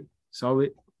 3, solve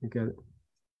it, you get it.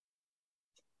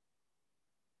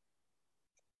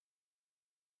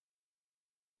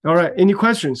 All right, any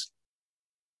questions?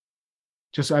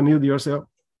 Just unmute yourself.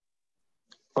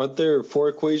 Aren't there 4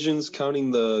 equations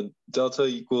counting the delta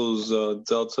equals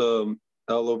delta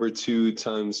L over 2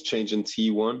 times change in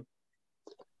T1?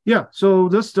 Yeah, so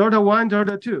this delta 1,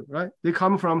 delta 2, right? They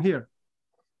come from here.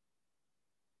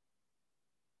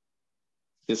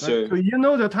 Yes, Right? sir. So you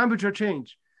know the temperature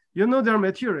change. You know their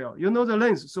material. You know the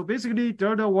length. So basically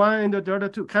delta 1 and the delta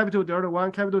 2, capital delta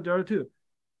 1, capital delta 2,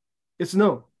 it's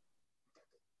known.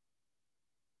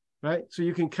 Right? So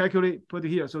you can calculate, put it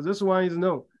here. So this one is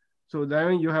known. So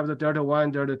then you have the delta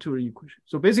 1, delta 2 equation.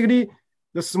 So basically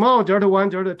the small delta 1,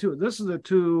 delta 2, this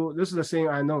is the same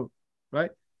I know, right?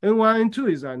 N1,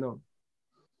 N2 is unknown.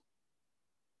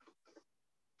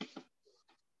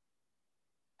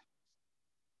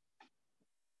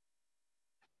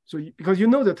 So because you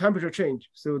know the temperature change,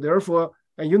 so therefore,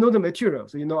 and you know the material,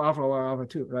 so you know alpha 1, alpha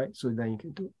 2, right? So then you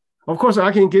can do it. Of course,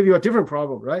 I can give you a different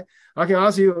problem, right? I can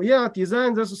ask you, yeah,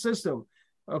 design this system,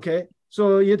 okay?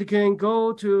 So it can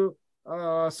go to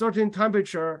a certain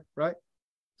temperature, right?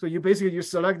 So you basically, you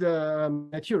select the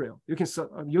material. You can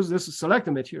use this to select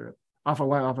the material, alpha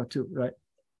 1, alpha 2, right?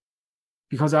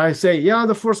 Because I say, yeah,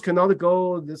 the force cannot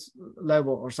go this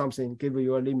level or something, give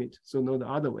you a limit. So no, the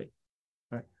other way,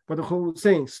 right? But the whole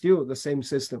thing still the same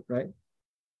system, right?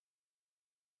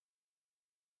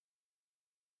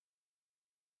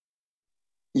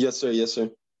 Yes, sir. Yes, sir.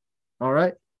 All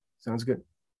right, sounds good.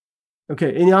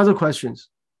 Okay, any other questions?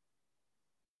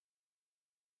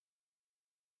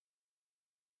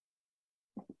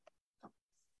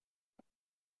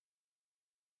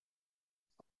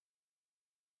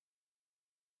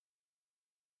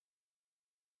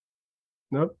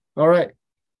 No? All right.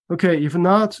 Okay, if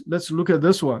not, let's look at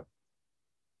this one.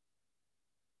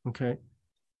 Okay.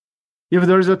 If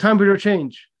there is a temperature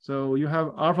change, so you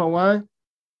have alpha 1,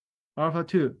 alpha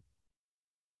 2.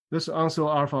 This is also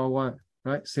alpha 1,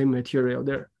 right? Same material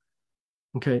there.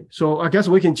 Okay, so I guess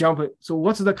we can jump it. So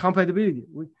what's the compatibility?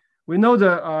 We know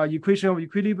the equation of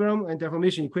equilibrium and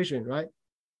deformation equation, right?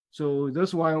 So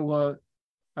this one will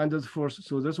under the force.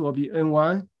 So this will be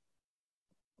N1.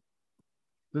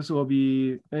 This will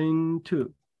be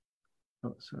N2.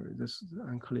 Oh, sorry, this is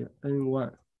unclear.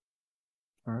 N1.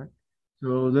 All right.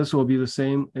 So this will be the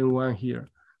same N1 here.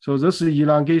 So this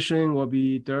elongation will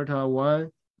be delta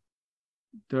 1,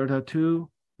 delta 2,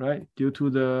 right? Due to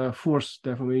the force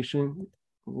deformation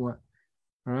 1.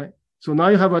 All right. So now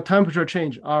you have a temperature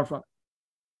change alpha,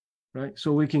 right?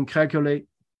 So we can calculate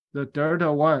the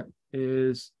delta 1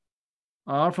 is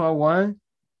alpha 1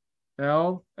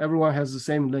 L. Everyone has the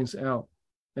same length L,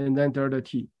 and then delta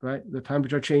T, right? The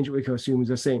temperature change we can assume is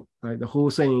the same, right? The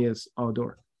whole thing is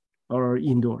outdoor or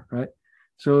indoor, right?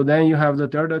 So then you have the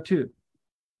delta 2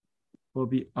 will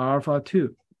be alpha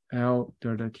 2 L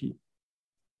delta T,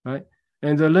 right?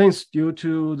 And the length due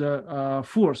to the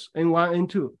force N1,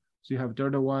 N2. So you have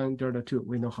delta 1, delta 2.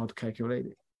 We know how to calculate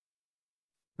it,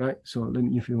 right? So let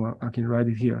me, if you want, I can write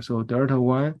it here. So delta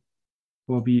 1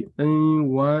 will be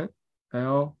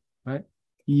N1L, right?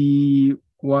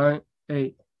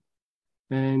 E1A.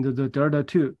 And the delta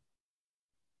 2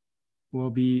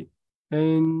 will be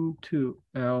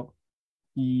N2L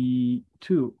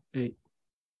E2A,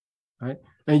 right?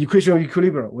 And equation of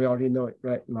equilibrium, we already know it,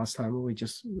 right? Last time we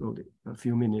just wrote it a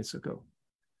few minutes ago.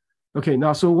 Okay,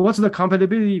 now, so what's the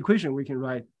compatibility equation we can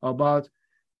write about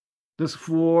this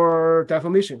 4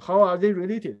 deformation? How are they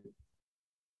related?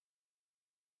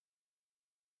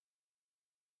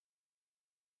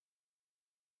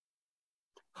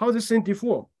 How this thing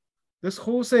deform? This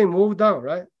whole thing move down,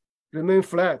 right? Remain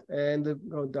flat and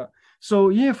go down. So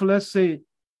if, let's say,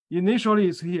 initially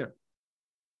it's here,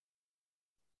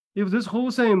 if this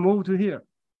whole thing move to here,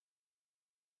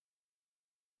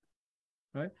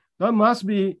 right? That must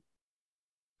be,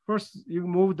 first you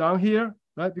move down here,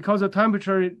 right? Because the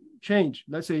temperature change,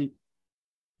 let's say,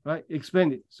 right,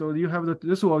 expanded. So you have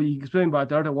this will be explained by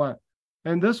delta 1,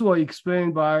 and this will be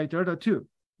explained by delta 2,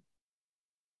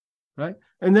 right?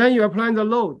 And then you apply the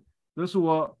load. This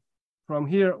will, from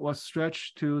here, will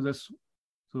stretch to this, so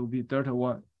it will be delta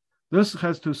 1. This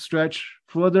has to stretch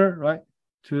further, right,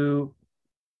 to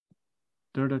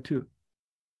delta 2,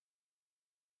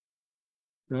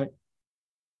 right?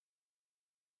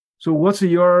 So what's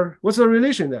the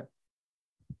relation then?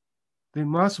 They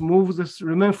must move this,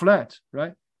 remain flat,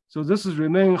 right? So this is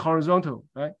remain horizontal,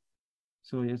 right?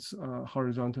 So it's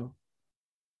horizontal.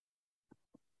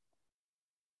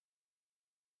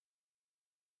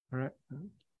 All right.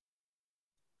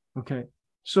 Okay.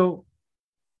 So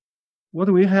what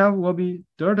we have will be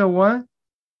delta 1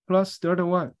 plus delta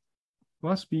 1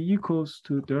 must be equals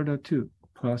to delta 2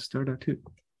 plus delta 2.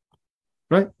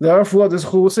 Right? Therefore, this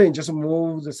whole thing just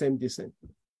moves the same distance,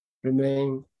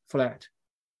 remain flat.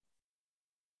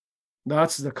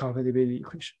 That's the compatibility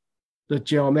equation, the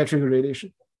geometric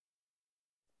relation.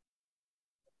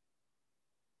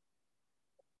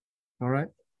 All right.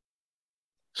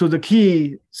 So the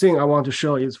key thing I want to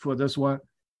show is for this one,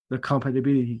 the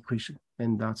compatibility equation,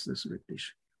 and that's this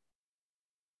relation.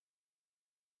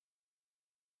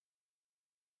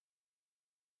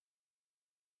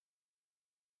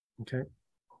 Okay.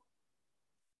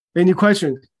 Any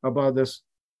questions about this?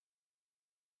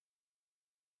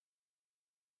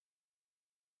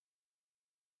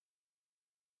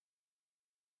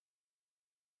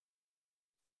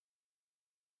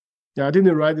 Yeah, I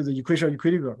didn't write the equation of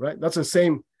equilibrium, right? That's the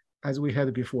same as we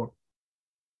had before.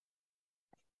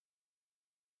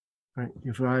 Right.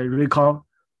 If I recall,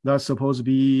 that's supposed to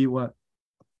be what?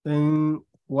 N1,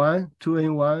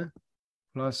 2N1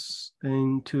 plus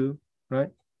N2, right?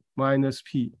 Minus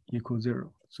P equals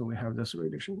 0. So we have this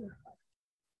relation there.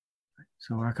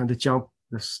 So I can jump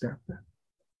this step there.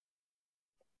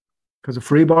 Because the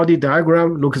free body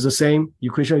diagram looks the same,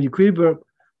 equation of equilibrium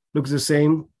looks the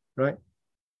same, right?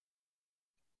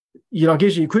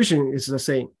 Elongation equation is the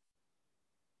same,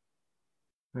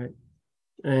 right?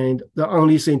 And the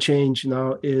only thing changed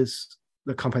now is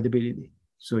the compatibility.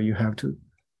 So you have to,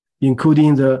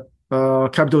 including the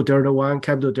capital delta 1,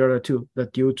 capital delta 2,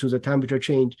 that due to the temperature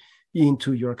change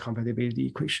into your compatibility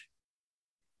equation.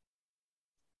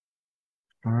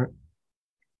 All right.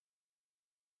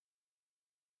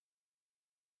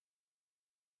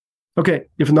 Okay,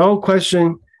 if no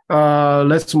question,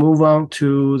 let's move on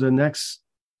to the next.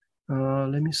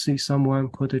 Let me see, someone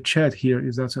put a chat here.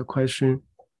 Is that a question?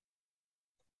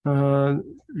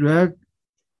 Reg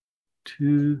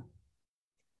 2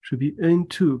 should be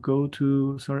N2, go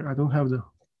to, sorry, I don't have the.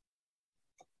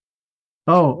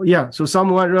 Oh, yeah, so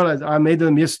someone realized I made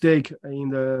a mistake in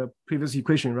the previous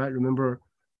equation, right? Remember,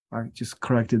 I just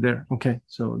corrected there. Okay,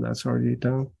 so that's already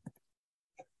done.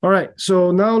 All right,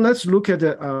 so now let's look at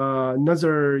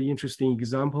another interesting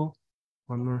example.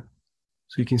 One more,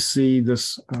 so you can see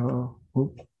this.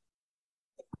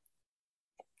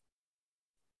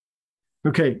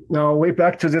 Okay, now way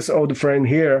back to this old friend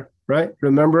here, right?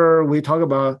 Remember we talked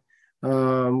about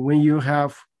when you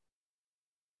have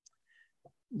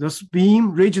this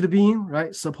beam, rigid beam,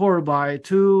 right? Supported by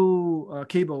 2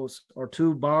 cables or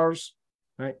 2 bars,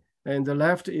 right? And the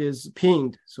left is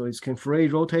pinned, so it can free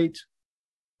rotate,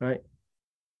 right?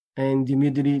 And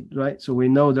immediately, right? So we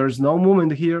know there's no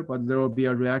movement here, but there will be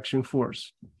a reaction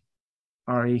force,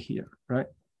 RA here, right?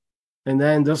 And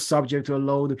then this subject to a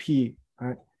load P,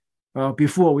 right?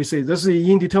 Before we say this is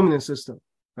an indeterminate system,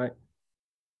 right?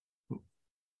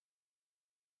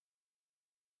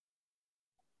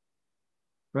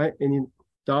 Right? Any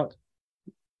doubt?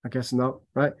 I guess not,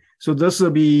 right? So this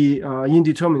will be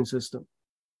indeterminate system.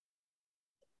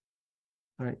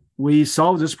 right? We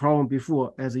solved this problem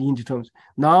before as an indeterminate.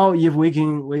 Now, if we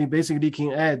basically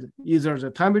can add either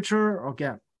the temperature or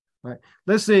gap, right?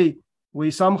 Let's say we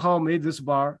somehow made this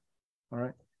bar, all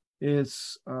right?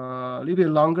 It's a little bit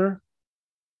longer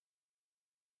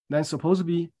than supposed to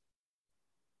be.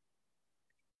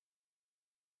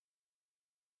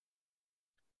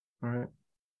 All right.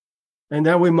 And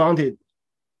then we mount it,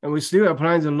 and we still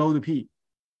applying the load P.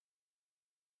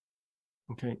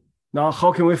 Okay. Now,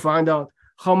 how can we find out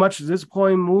how much this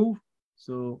point move?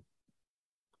 So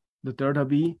the delta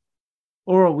B,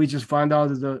 or we just find out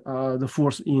the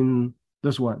force in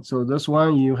this one. So this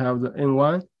one, you have the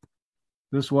N1.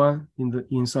 This one, in the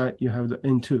inside, you have the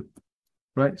N2,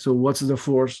 right? So what's the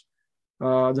force?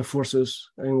 The forces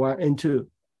N1, N2,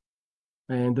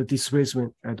 and the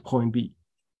displacement at point B.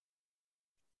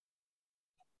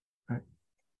 Right.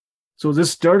 So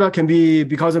this delta can be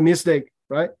because of mistake,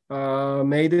 right?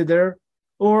 Made it there,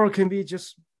 or it can be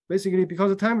just basically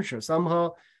because of temperature.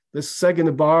 Somehow the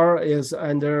second bar is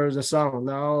under the sun.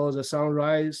 Now the sun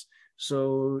rise,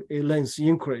 so a length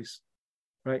increase,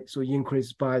 right? So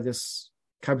increased by this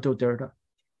capital delta,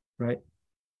 right?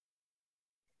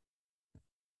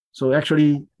 So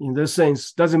actually, in this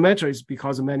sense, doesn't matter. It's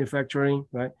because of manufacturing,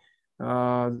 right?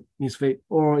 Misfit,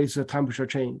 or it's a temperature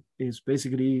change. It's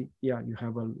basically, yeah, you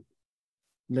have a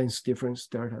length difference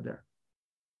delta there.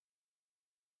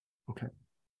 Okay.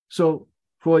 So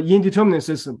for indeterminate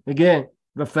system, again,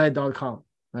 the Fed.com,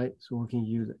 right? So we can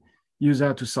use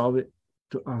that to solve it,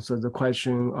 to answer the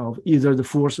question of either the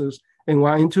forces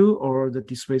N1, N2, or the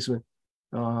displacement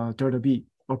delta B,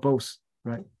 or both,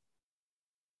 right?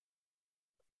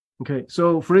 Okay,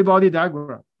 so free body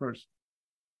diagram first.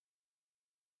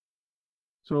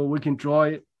 So we can draw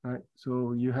it, right?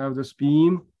 So you have this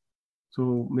beam,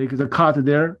 so make the cut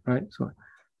there, right? So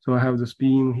I have this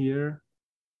beam here.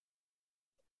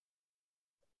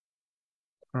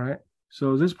 All right,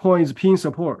 so this point is pin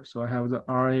support, so I have the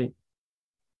RA.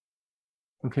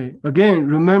 Okay, again,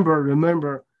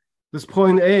 remember, this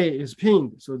point A is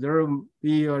pinned, so there will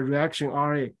be a reaction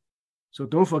RA. So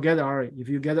don't forget the RA. If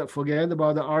you forget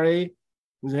about the RA,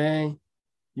 then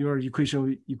your equation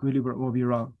of equilibrium will be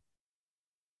wrong.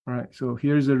 All right, so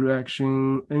here's the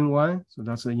reaction N1, so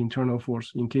that's the internal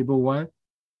force in cable 1.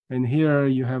 And here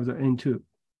you have the N2.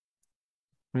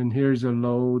 And here's the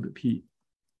load P.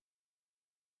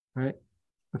 Right?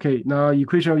 Okay, now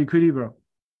equation of equilibrium.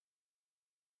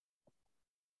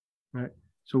 Right,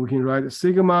 so we can write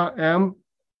sigma M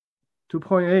to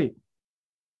point A.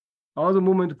 All the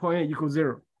movement to point A equals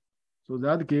 0. So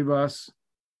that gave us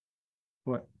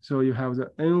what? So you have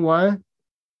the N1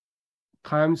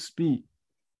 times B,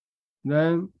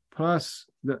 then plus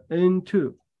the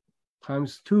N2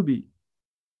 times 2B,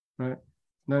 right?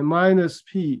 Then minus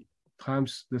P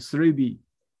times the 3B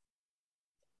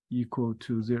equal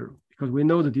to 0. Because we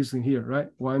know the distance here, right?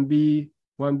 1B,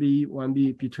 1B,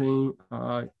 1B between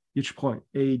each point,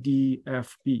 A, D,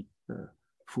 F, B,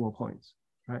 4 points,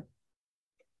 right?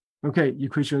 Okay,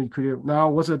 equation. Now,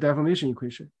 what's the deformation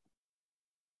equation?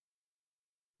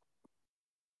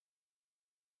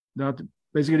 That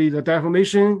basically the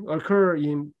deformation occur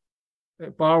in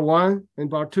bar 1 and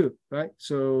bar 2, right?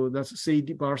 So that's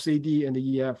CD, bar CD and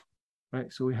the EF,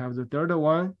 right? So we have the delta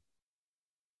 1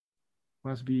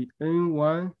 must be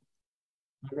N1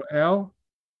 over L,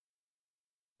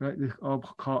 right? This all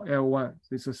called L1.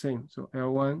 It's the same. So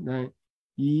L1, then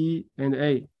E and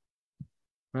A,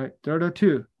 right? Delta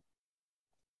 2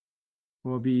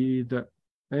 will be the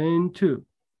N2,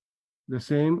 the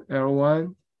same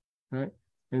L1, right?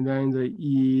 And then the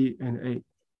E and A.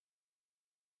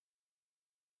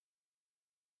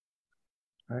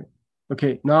 Right?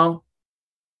 Okay, now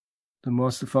the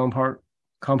most fun part,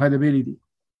 compatibility.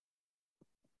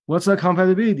 What's the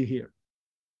compatibility here?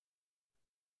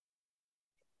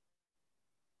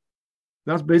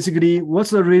 That's basically what's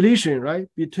the relation, right,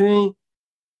 between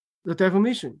the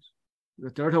deformations, the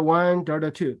delta 1,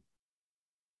 delta 2.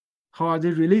 How are they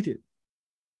related?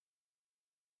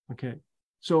 Okay,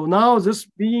 so now this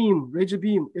beam, rigid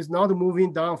beam, is not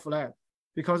moving down flat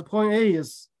because point A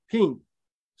is pinned.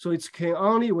 So it can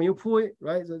only, when you pull it,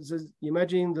 right,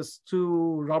 imagine these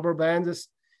two rubber bands,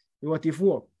 it will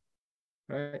deform,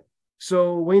 right?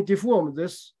 So when you deform,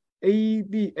 this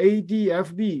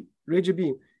ADFB rigid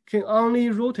beam can only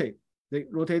rotate. They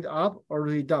rotate up or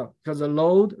rotate down because the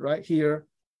load right here,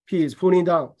 P is pulling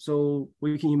down. So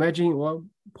we can imagine one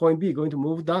point B going to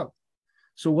move down.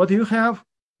 So what you have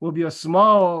will be a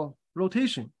small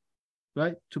rotation,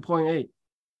 right, to point A.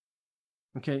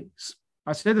 Okay,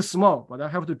 I said small, but I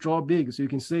have to draw big so you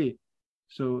can see it.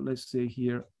 So let's say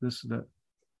here, this is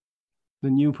the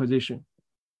new position.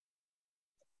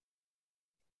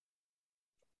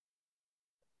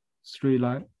 straight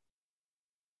line.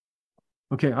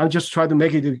 Okay, I'm just trying to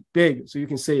make it big so you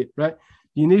can see it, right?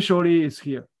 Initially, it's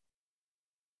here.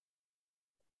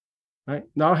 Right,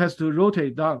 now it has to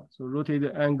rotate down. So rotate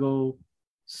the angle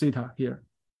theta here.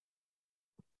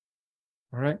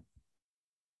 All right.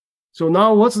 So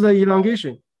now what's the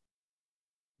elongation?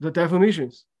 The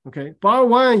deformations. Okay, bar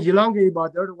 1 elongated by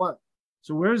delta 1.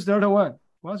 So where's delta 1?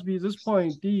 Must be this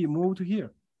point D moved to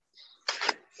here.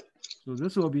 So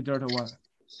this will be delta 1,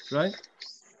 right?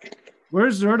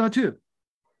 Where's delta 2?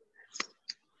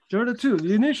 Delta 2,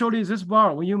 initially this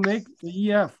bar, when you make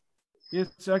the EF,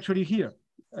 it's actually here.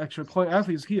 Actually, point F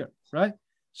is here, right?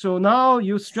 So now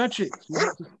you stretch it. You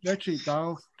have to stretch it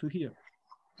down to here.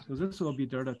 So this will be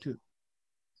delta 2.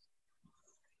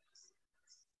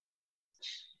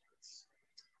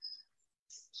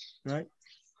 Right?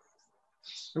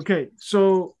 Okay,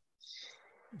 so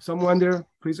someone there,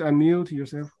 please unmute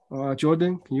yourself.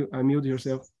 Jordan, can you unmute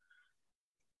yourself?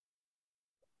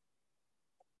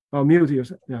 Oh, mute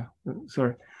yourself. Yeah,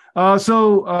 sorry.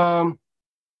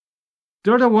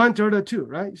 Delta 1, delta 2,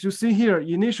 right? So you see here,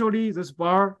 initially this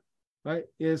bar, right,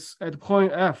 is at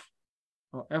point F,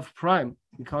 or F prime,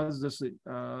 because this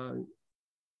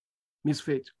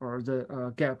misfit or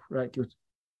the gap, right?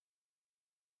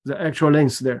 The actual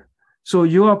length there. So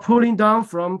you are pulling down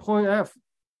from point F,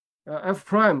 F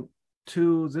prime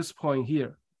to this point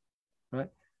here, right?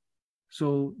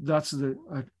 So that's the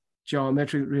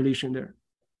geometric relation there,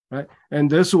 right? And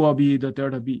this will be the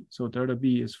delta B. So delta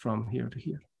B is from here to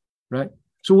here, right?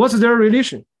 So what's their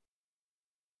relation,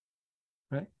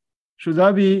 right? Should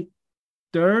that be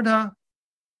delta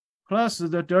plus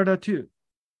the delta 2,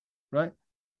 right?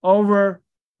 Over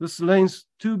this length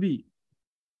 2B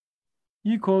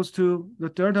equals to the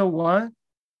delta 1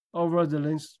 over the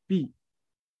length B.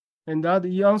 And that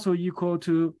is also equal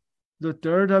to the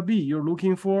delta B you're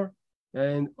looking for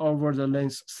and over the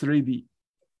length 3B.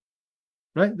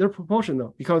 Right? They're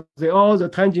proportional because they're all the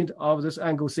tangent of this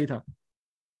angle theta.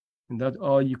 And that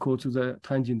all equal to the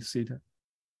tangent theta.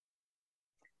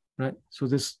 Right? So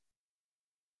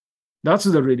that's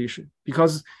the relation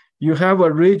because you have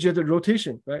a rigid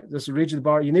rotation, right? This rigid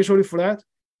bar initially flat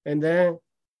and then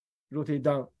rotate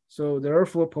down. So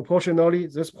therefore, proportionally,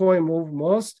 this point move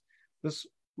most, this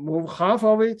move half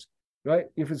of it, right?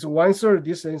 If it's 1/3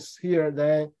 distance here,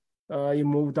 then you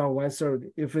move down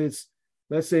 1/3. If it's,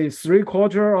 let's say,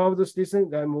 3/4 of this distance,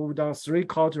 then move down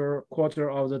 3/4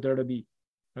 of the delta B,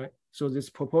 right? So this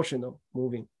proportional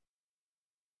moving.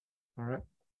 All right.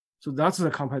 So that's the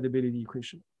compatibility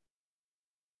equation.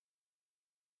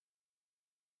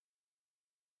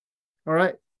 All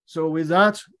right. So with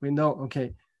that, we know,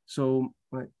 okay. So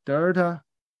delta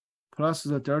plus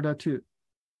the delta 2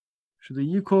 should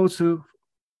equal to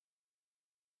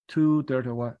 2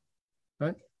 delta 1,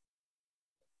 right?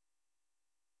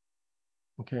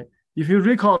 Okay. If you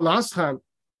recall last time,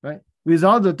 right,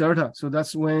 without the delta, so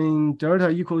that's when delta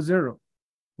equals 0,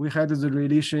 we had the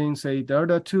relation, say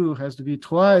delta 2 has to be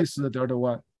twice the delta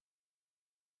 1,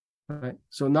 right?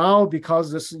 So now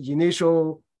because this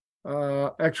initial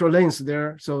actual length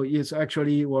there, so it's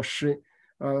actually will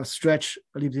stretch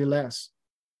a little bit less,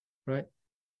 right?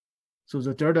 So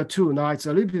the delta 2 now it's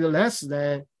a little bit less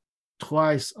than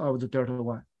twice of the delta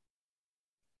 1.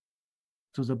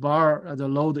 So the bar, the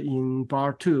load in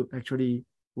bar 2 actually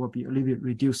will be a little bit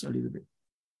reduced a little bit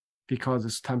because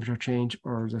this temperature change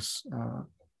or this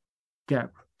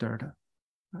gap delta.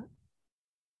 Right?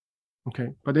 Okay,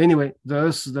 but anyway,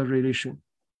 that's the relation.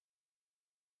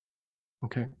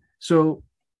 Okay, so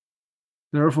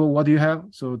therefore, what do you have?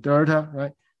 So delta,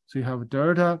 right? So you have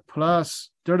delta plus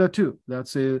delta 2.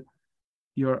 That's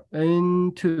your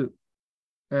N2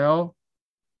 L,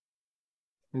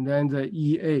 and then the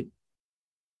EA,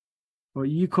 or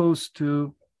equals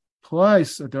to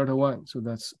twice the delta 1. So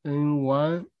that's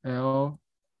N1 L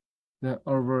then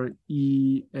over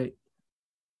EA,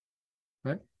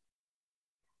 right?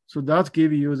 So that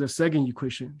gives you the second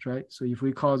equation, right? So if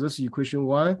we call this equation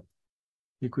 1,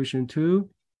 equation 2,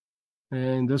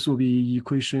 and this will be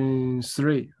equation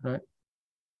 3, right?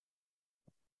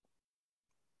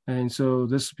 And so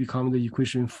this becomes the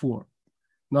equation 4.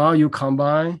 Now you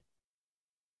combine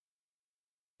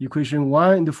equation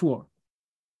 1 and 4.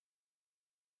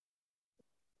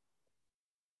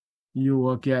 You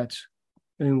will get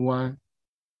N1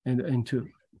 and N2,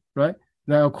 right?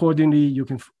 Now accordingly, you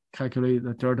can calculate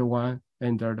the delta 1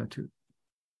 and delta 2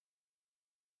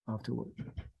 afterward.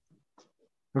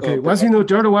 Okay, once you know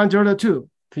delta 1, delta 2,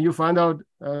 can you find out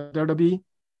delta B?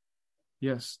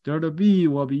 Yes, delta B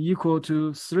will be equal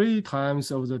to 3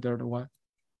 times of the delta 1.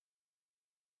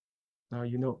 Now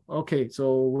you know. Okay,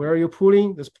 so where you're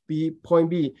pulling, this point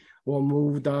B will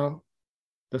move down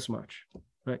this much,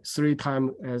 right? 3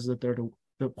 times as the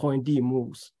point D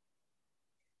moves.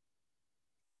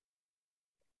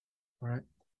 All right.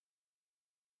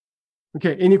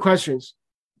 Okay, any questions?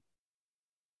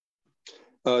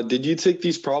 Did you take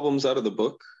these problems out of the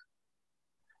book?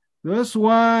 This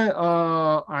one,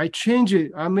 I changed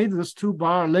it. I made this 2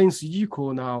 bar length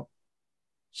equal now.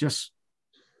 Just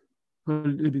a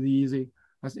little bit easy.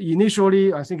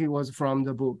 Initially, I think it was from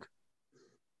the book.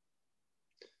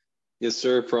 Yes,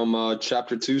 sir. From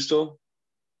chapter 2 still?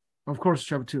 Of course,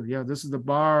 chapter 2. Yeah, this is the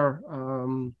bar,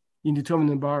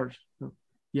 indeterminate bars. So,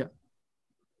 yeah.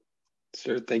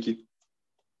 Sir, thank you.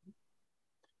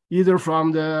 Either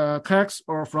from the text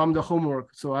or from the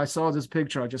homework. So I saw this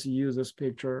picture. I just used this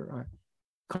picture. I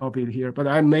copied here, but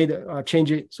I made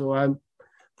change it. So I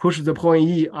pushed the point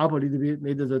E up a little bit,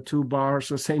 made the 2 bars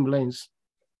the same length.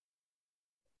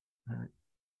 All right.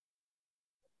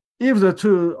 If the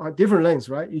 2 are different lengths,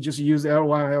 right? You just use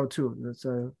L1, L2. That's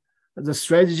the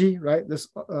strategy, right? This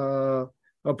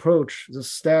approach, the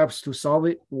steps to solve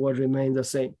it will remain the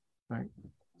same, right?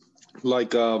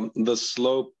 Like the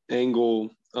slope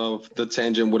angle of the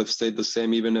tangent would have stayed the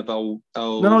same even if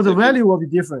No, the value will be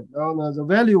different. No, the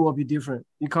value will be different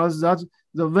because that's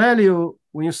the value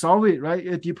when you solve it, right?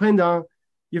 It depends on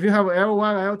if you have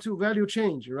L1, L2 value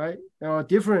change, right? Or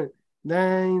different,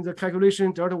 then the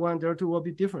calculation delta 1, delta 2 will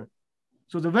be different.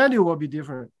 So the value will be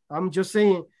different. I'm just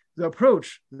saying the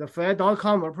approach, the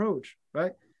Fed.com approach,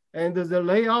 right? And the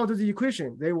layout of the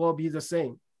equation, they will be the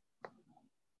same.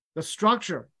 The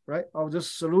structure, right, of the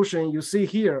solution you see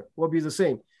here will be the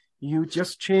same. You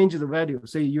just change the value.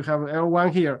 Say you have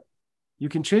L1 here, you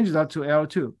can change that to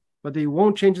L2, but they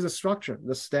won't change the structure,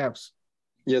 the steps.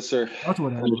 Yes, sir. That's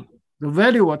what I mean. The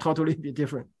value will totally be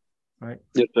different, right?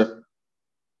 Yes, sir.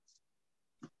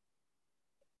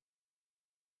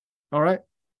 All right.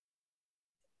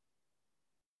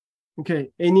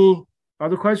 Okay, any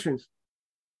other questions?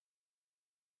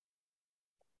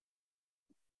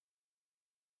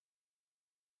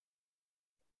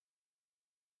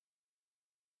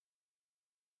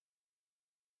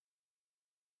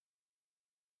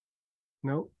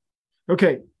 No?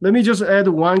 Okay, let me just add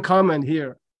one comment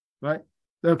here, right?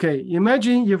 Okay,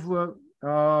 imagine if,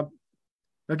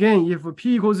 again, if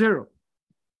P equals 0.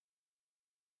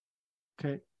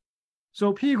 Okay,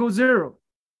 so P equals 0,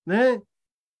 then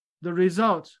the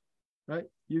result, right?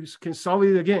 You can solve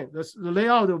it again. The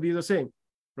layout will be the same,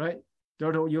 right?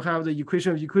 You have the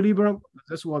equation of equilibrium.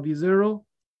 This will be 0,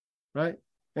 right?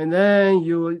 And then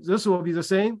this will be the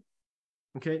same.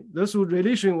 Okay, this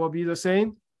relation will be the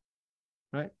same,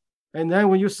 right? And then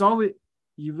when you solve it,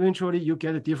 eventually you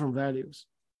get different values,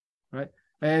 right?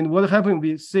 And what happened,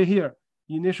 we say here,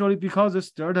 initially because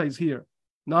this delta is here,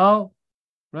 now,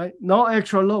 right? No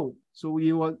extra load. So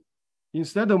we will,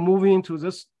 instead of moving to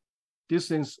this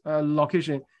distance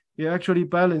location, you actually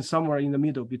balance somewhere in the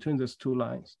middle between these 2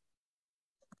 lines.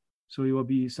 So it will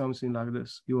be something like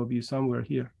this. It will be somewhere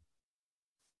here.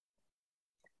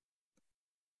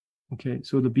 Okay,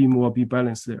 so the beam will be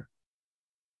balanced there.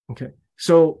 Okay,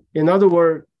 so in other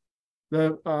words,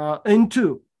 the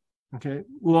N2, okay,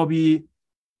 will be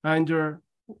under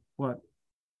what?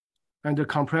 Under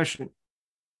compression.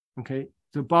 Okay,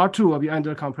 the bar 2 will be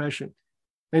under compression.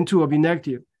 N2 will be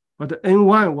negative, but the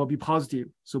N1 will be positive.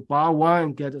 So bar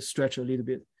 1 gets stretched a little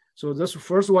bit. So this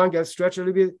first one gets stretched a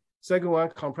little bit, second one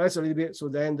compressed a little bit. So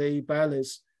then they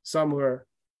balance somewhere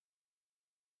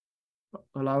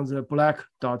along the black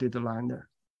dotted line there.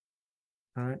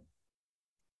 All right.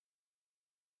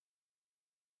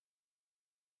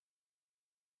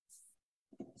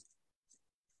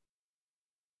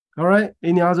 All right,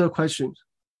 any other questions?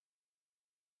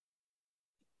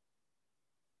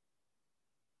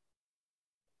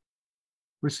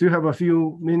 We still have a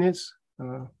few minutes.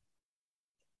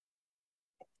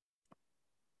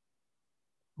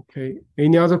 Okay,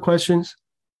 any other questions?